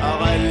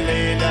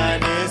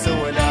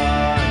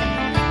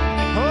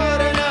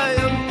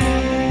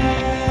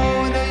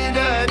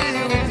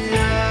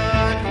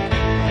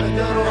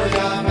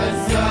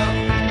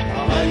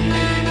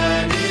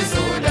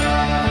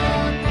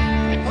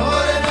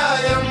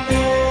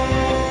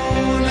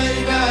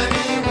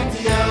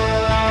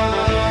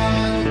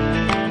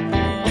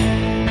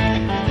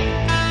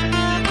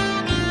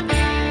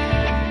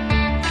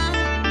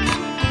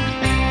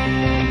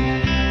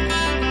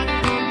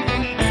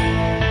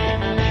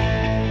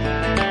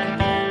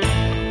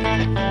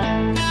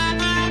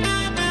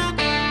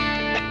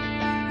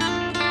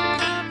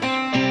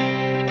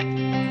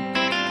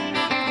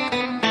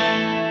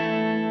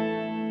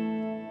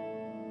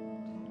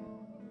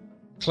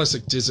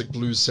Classic desert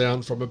blues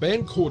sound from a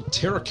band called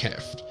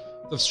Terrakaft.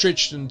 They've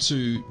stretched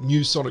into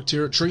new sonic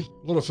territory.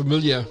 A lot of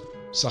familiar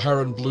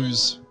Saharan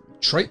blues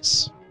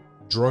traits,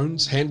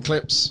 drones, hand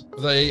claps.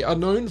 They are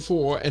known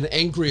for an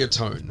angrier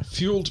tone,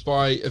 fueled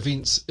by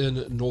events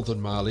in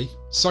northern Mali.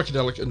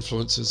 Psychedelic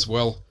influence as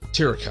well.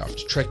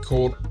 Terrakaft, track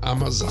called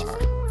Amazar.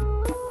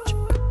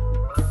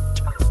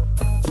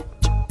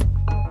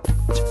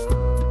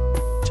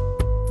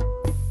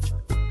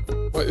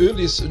 My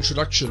earliest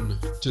introduction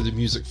to the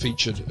music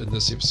featured in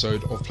this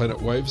episode of Planet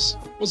Waves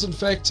was in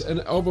fact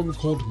an album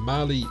called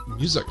Mali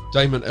Music.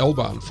 Damon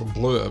Albarn from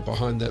Blur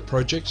behind that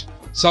project.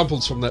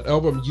 Samples from that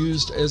album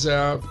used as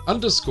our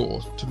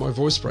underscore to my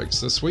voice breaks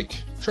this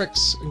week.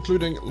 Tracks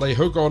including Le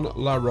Hogon,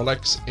 La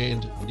Relax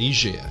and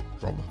Niger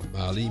from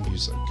Mali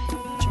Music.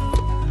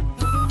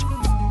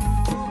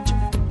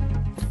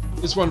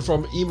 This one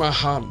from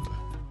Imahan,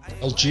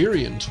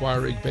 Algerian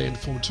Tuareg band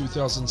from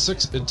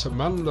 2006 in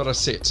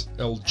Tamanrasset,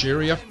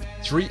 Algeria.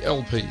 3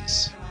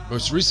 LPs.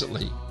 Most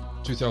recently,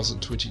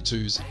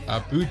 2022's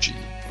Abuji,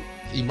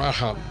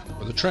 Imahan,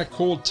 with a track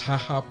called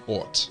Taha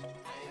Bot.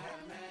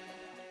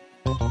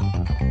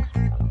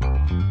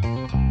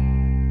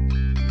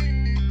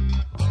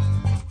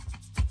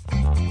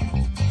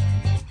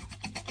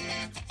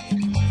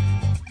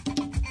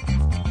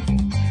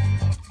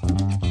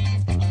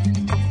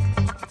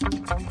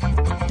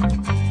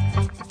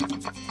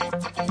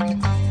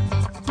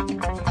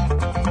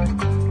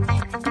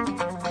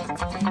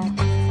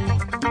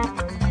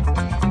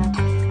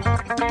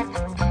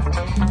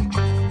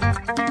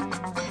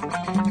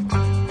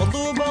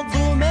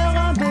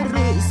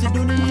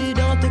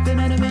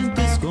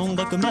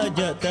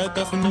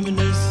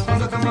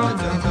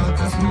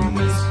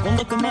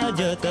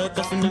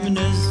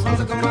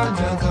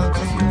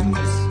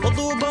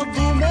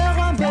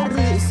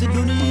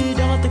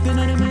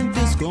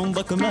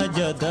 عندك ما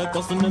جاتك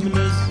قصن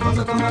منس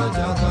عندك ما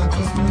جاتك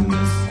قصن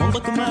منس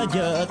عندك ما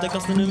جاتك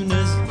قصن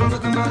منس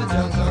عندك ما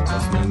جاتك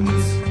قصن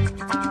منس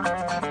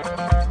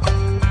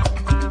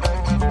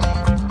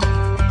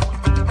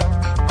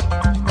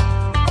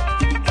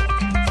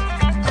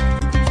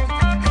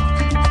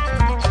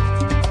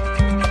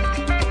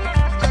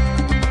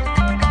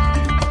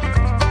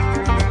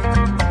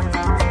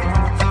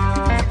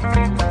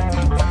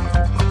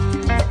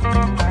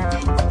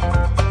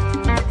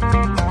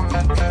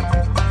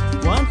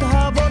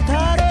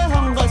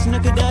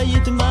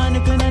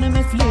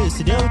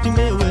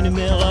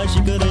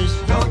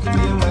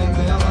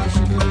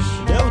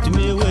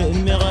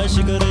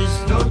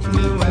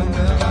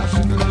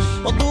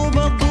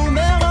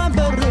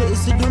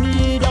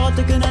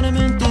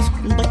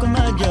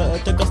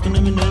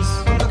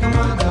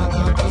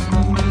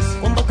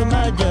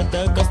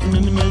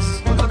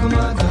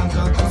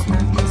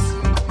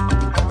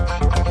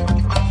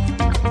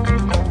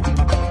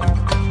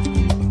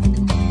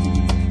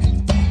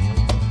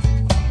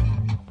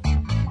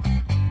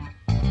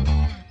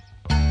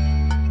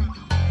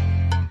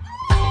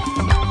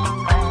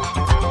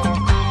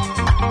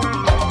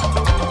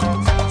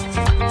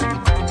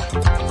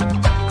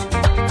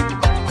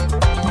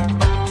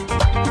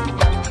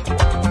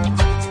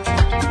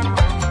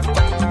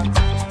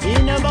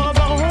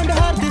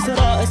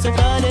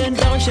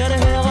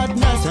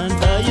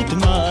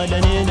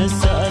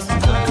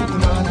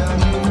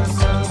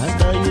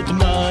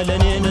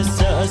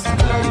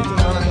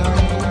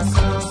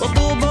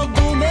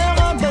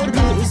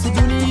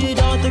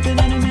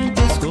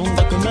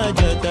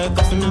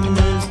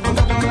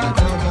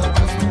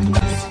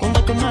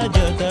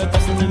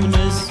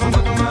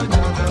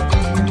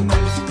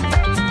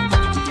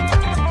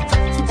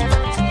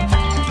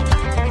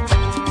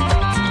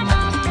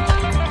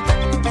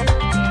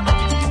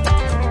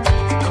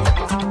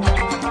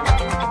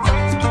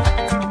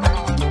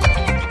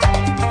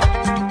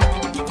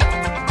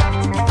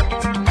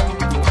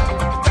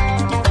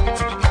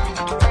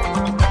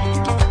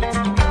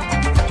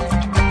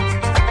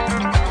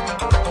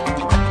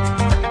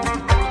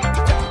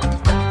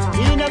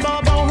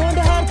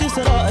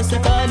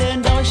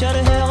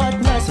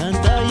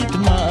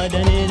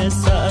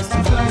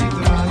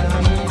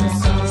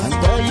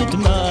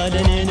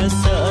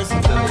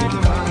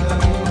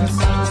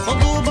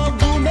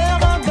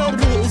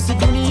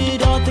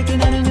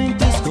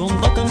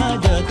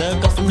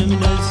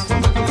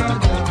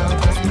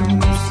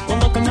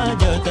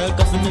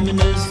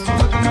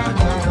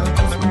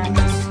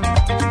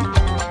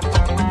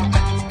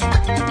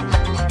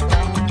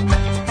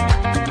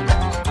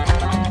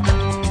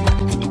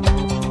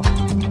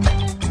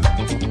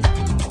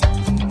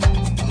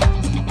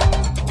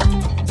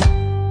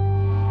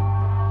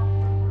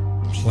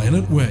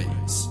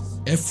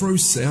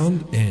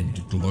AfroSound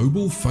and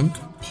Global Funk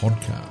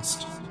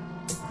Podcast.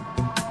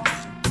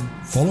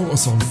 Follow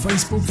us on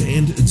Facebook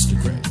and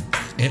Instagram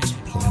at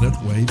Planet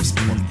Waves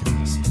Podcast.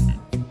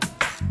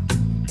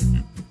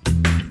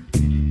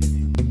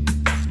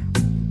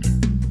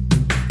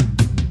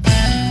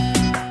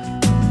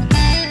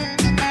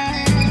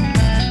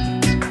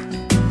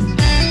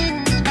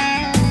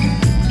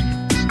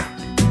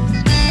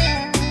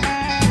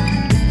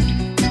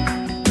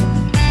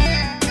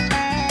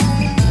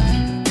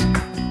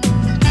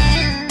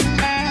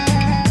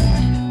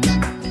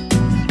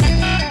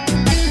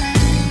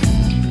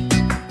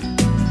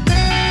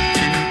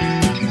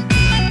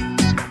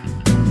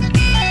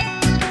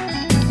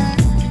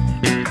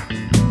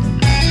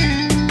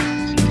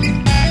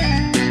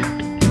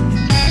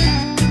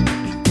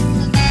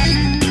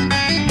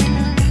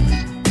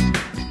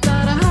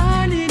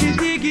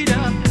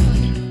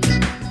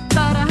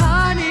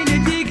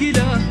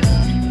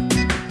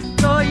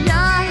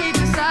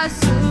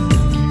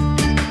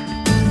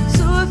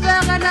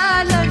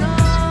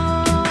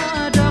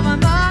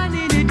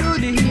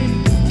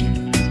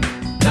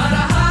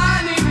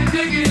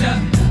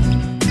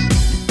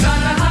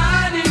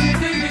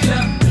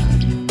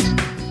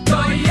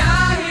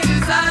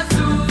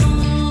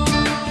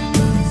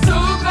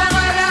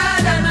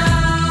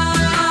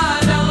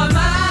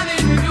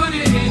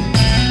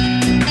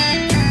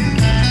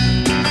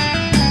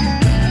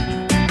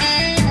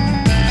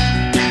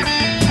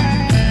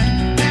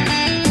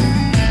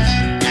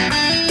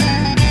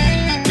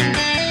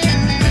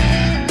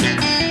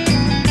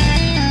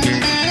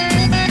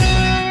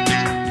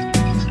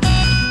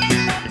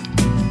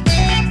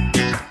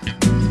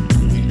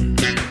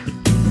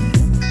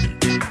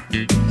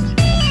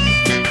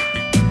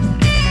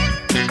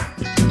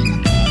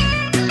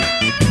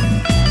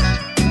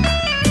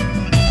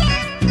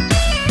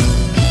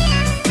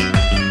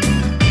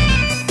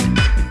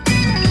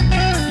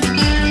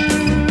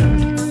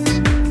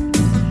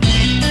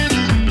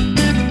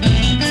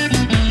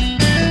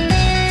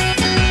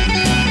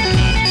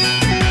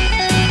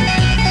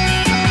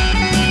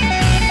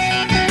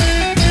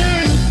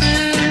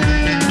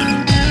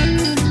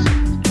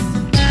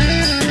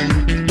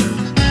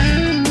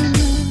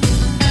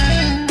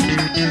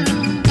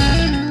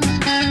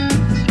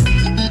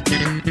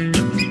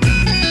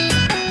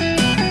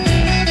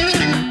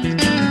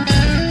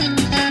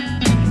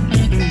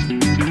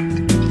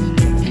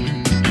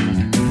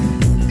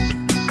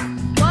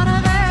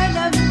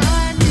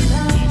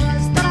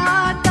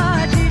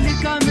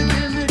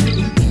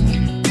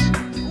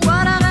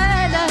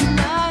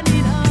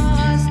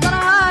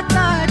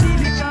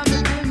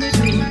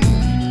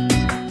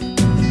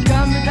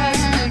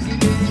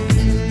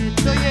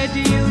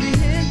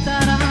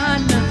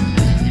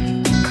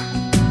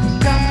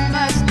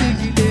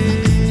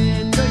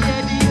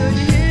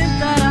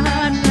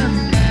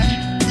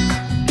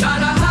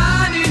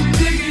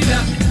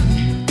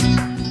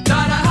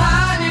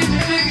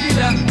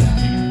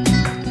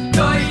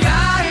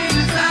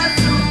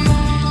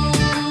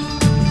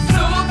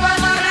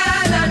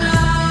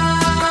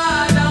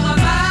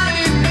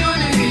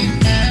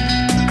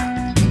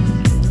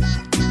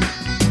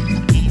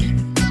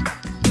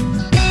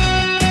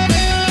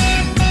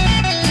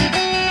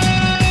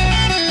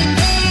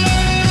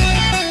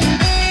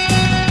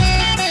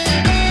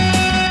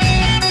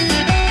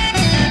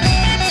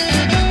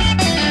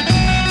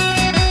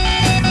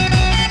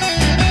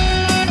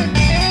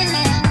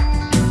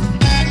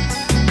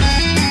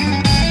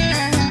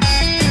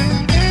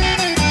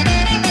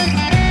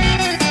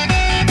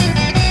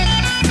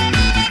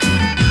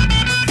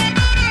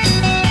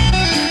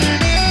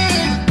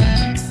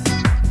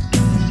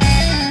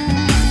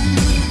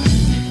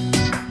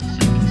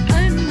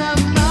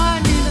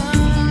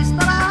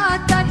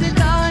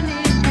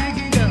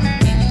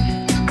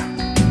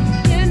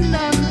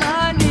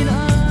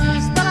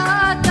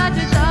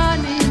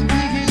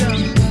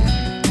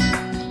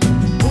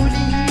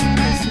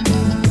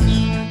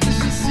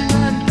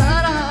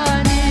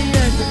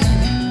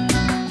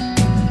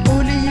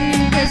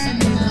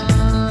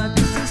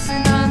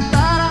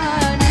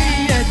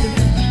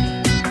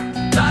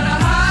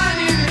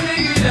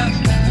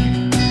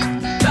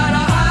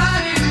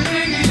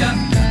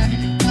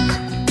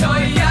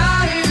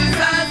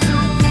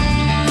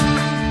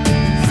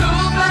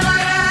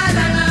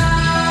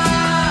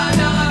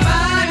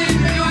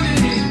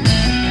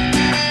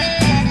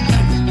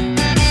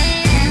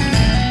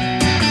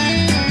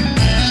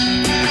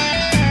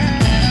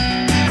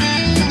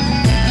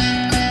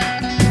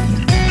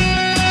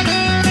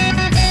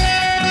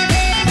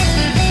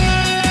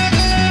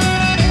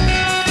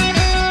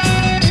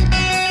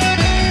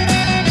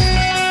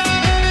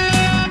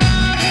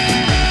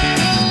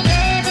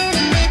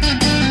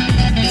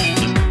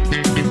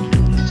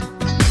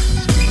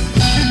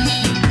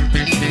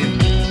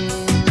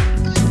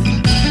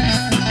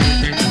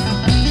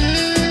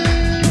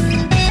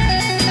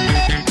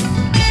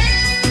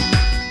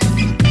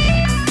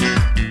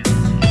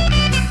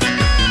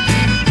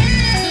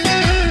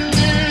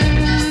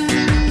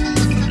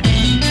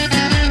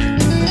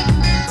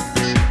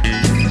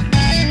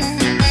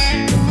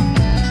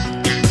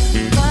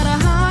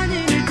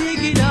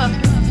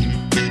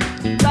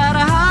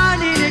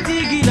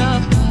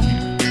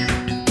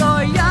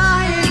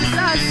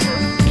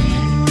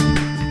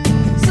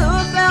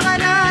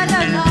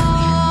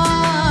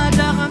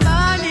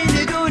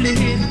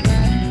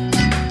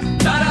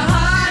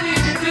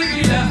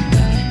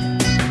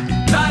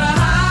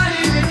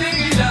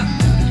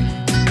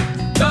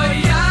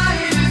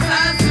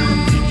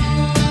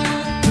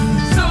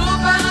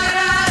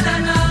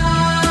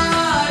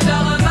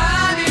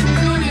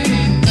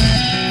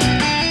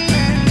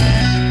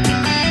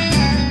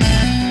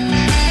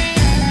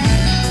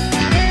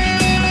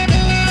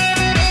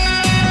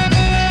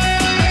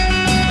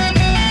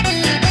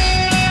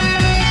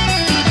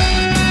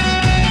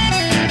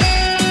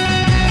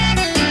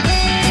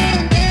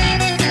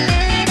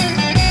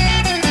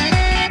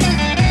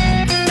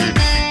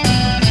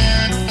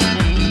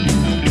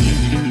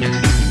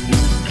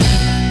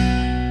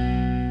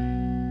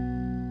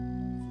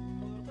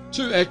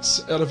 Two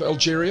acts out of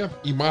Algeria,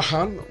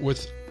 Imahan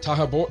with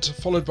Tahabot,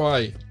 followed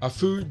by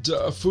Afou de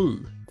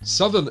Afou,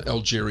 southern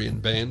Algerian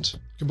band,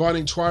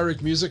 combining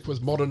Tuareg music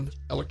with modern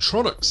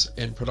electronics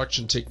and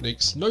production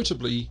techniques,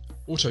 notably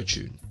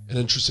autotune, an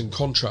interesting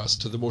contrast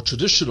to the more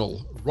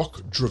traditional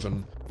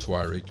rock-driven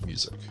Tuareg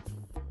music.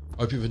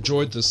 Hope you've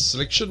enjoyed this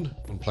selection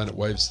on Planet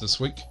Waves this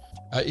week.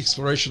 Our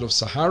exploration of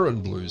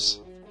Saharan blues,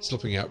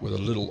 slipping out with a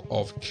little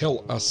of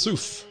Kel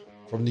Assouf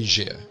from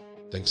Niger.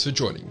 Thanks for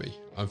joining me.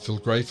 I'm Phil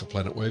Gray for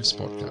Planet Waves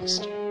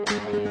Podcast.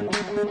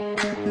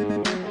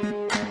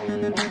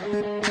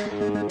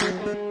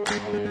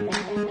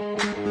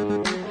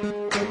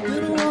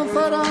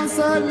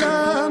 فرنسا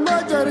لا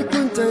مجر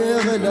كنت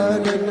يغلى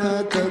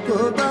لنا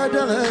تكو بعد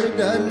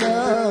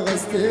غردنا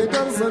غستي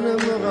درزن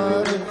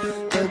مغارب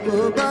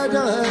تكو بعد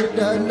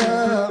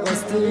غردنا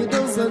غستي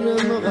درزن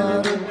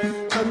مغارب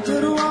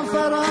أمجر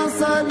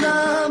وفرنسا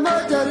لا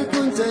مجر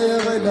كنت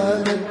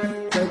يغلى لنا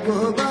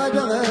تكو بعد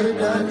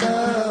غردنا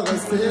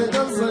غستي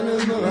درزن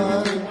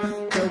مغارب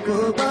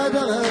تكو بعد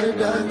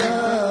غردنا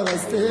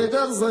غستي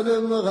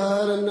درزن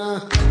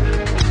مغاربنا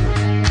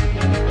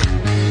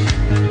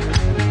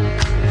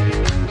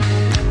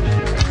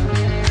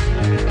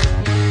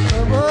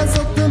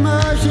وسط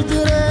ما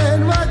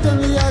شجرين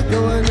وادم يا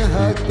قوان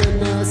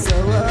هكنا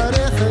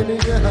سواريخ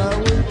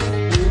نجهاون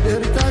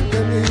ودرتك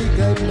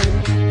ميكلم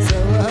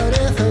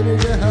سواريخ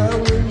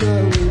نجهاون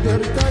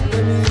ودرتك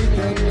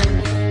ميكلم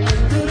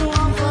انتر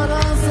وان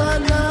فرنسا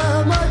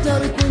لا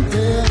مجر كنت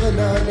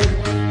يغلال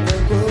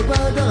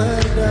ركوبة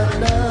دغر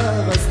دالا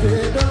غستي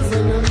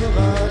درزن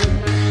مغارب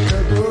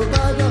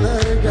ركوبة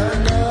دغر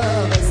دالا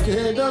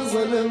غستي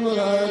درزن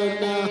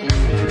مغاربنا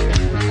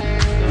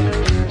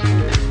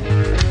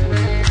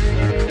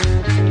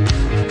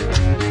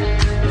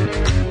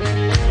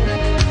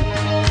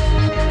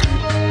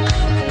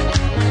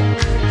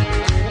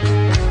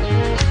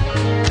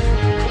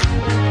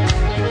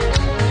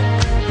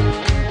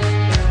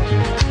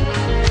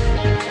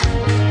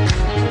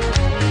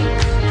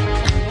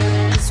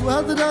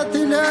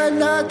وضرتنا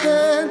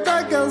لاتين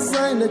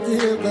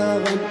تقصينتي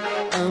ضاغن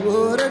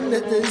أمور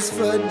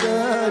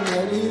النتسفدان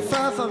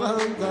لفاف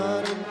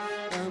غنضارن.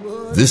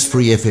 This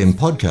Free FM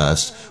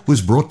podcast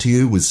was brought to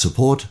you with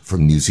support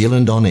from New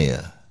Zealand On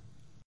Air.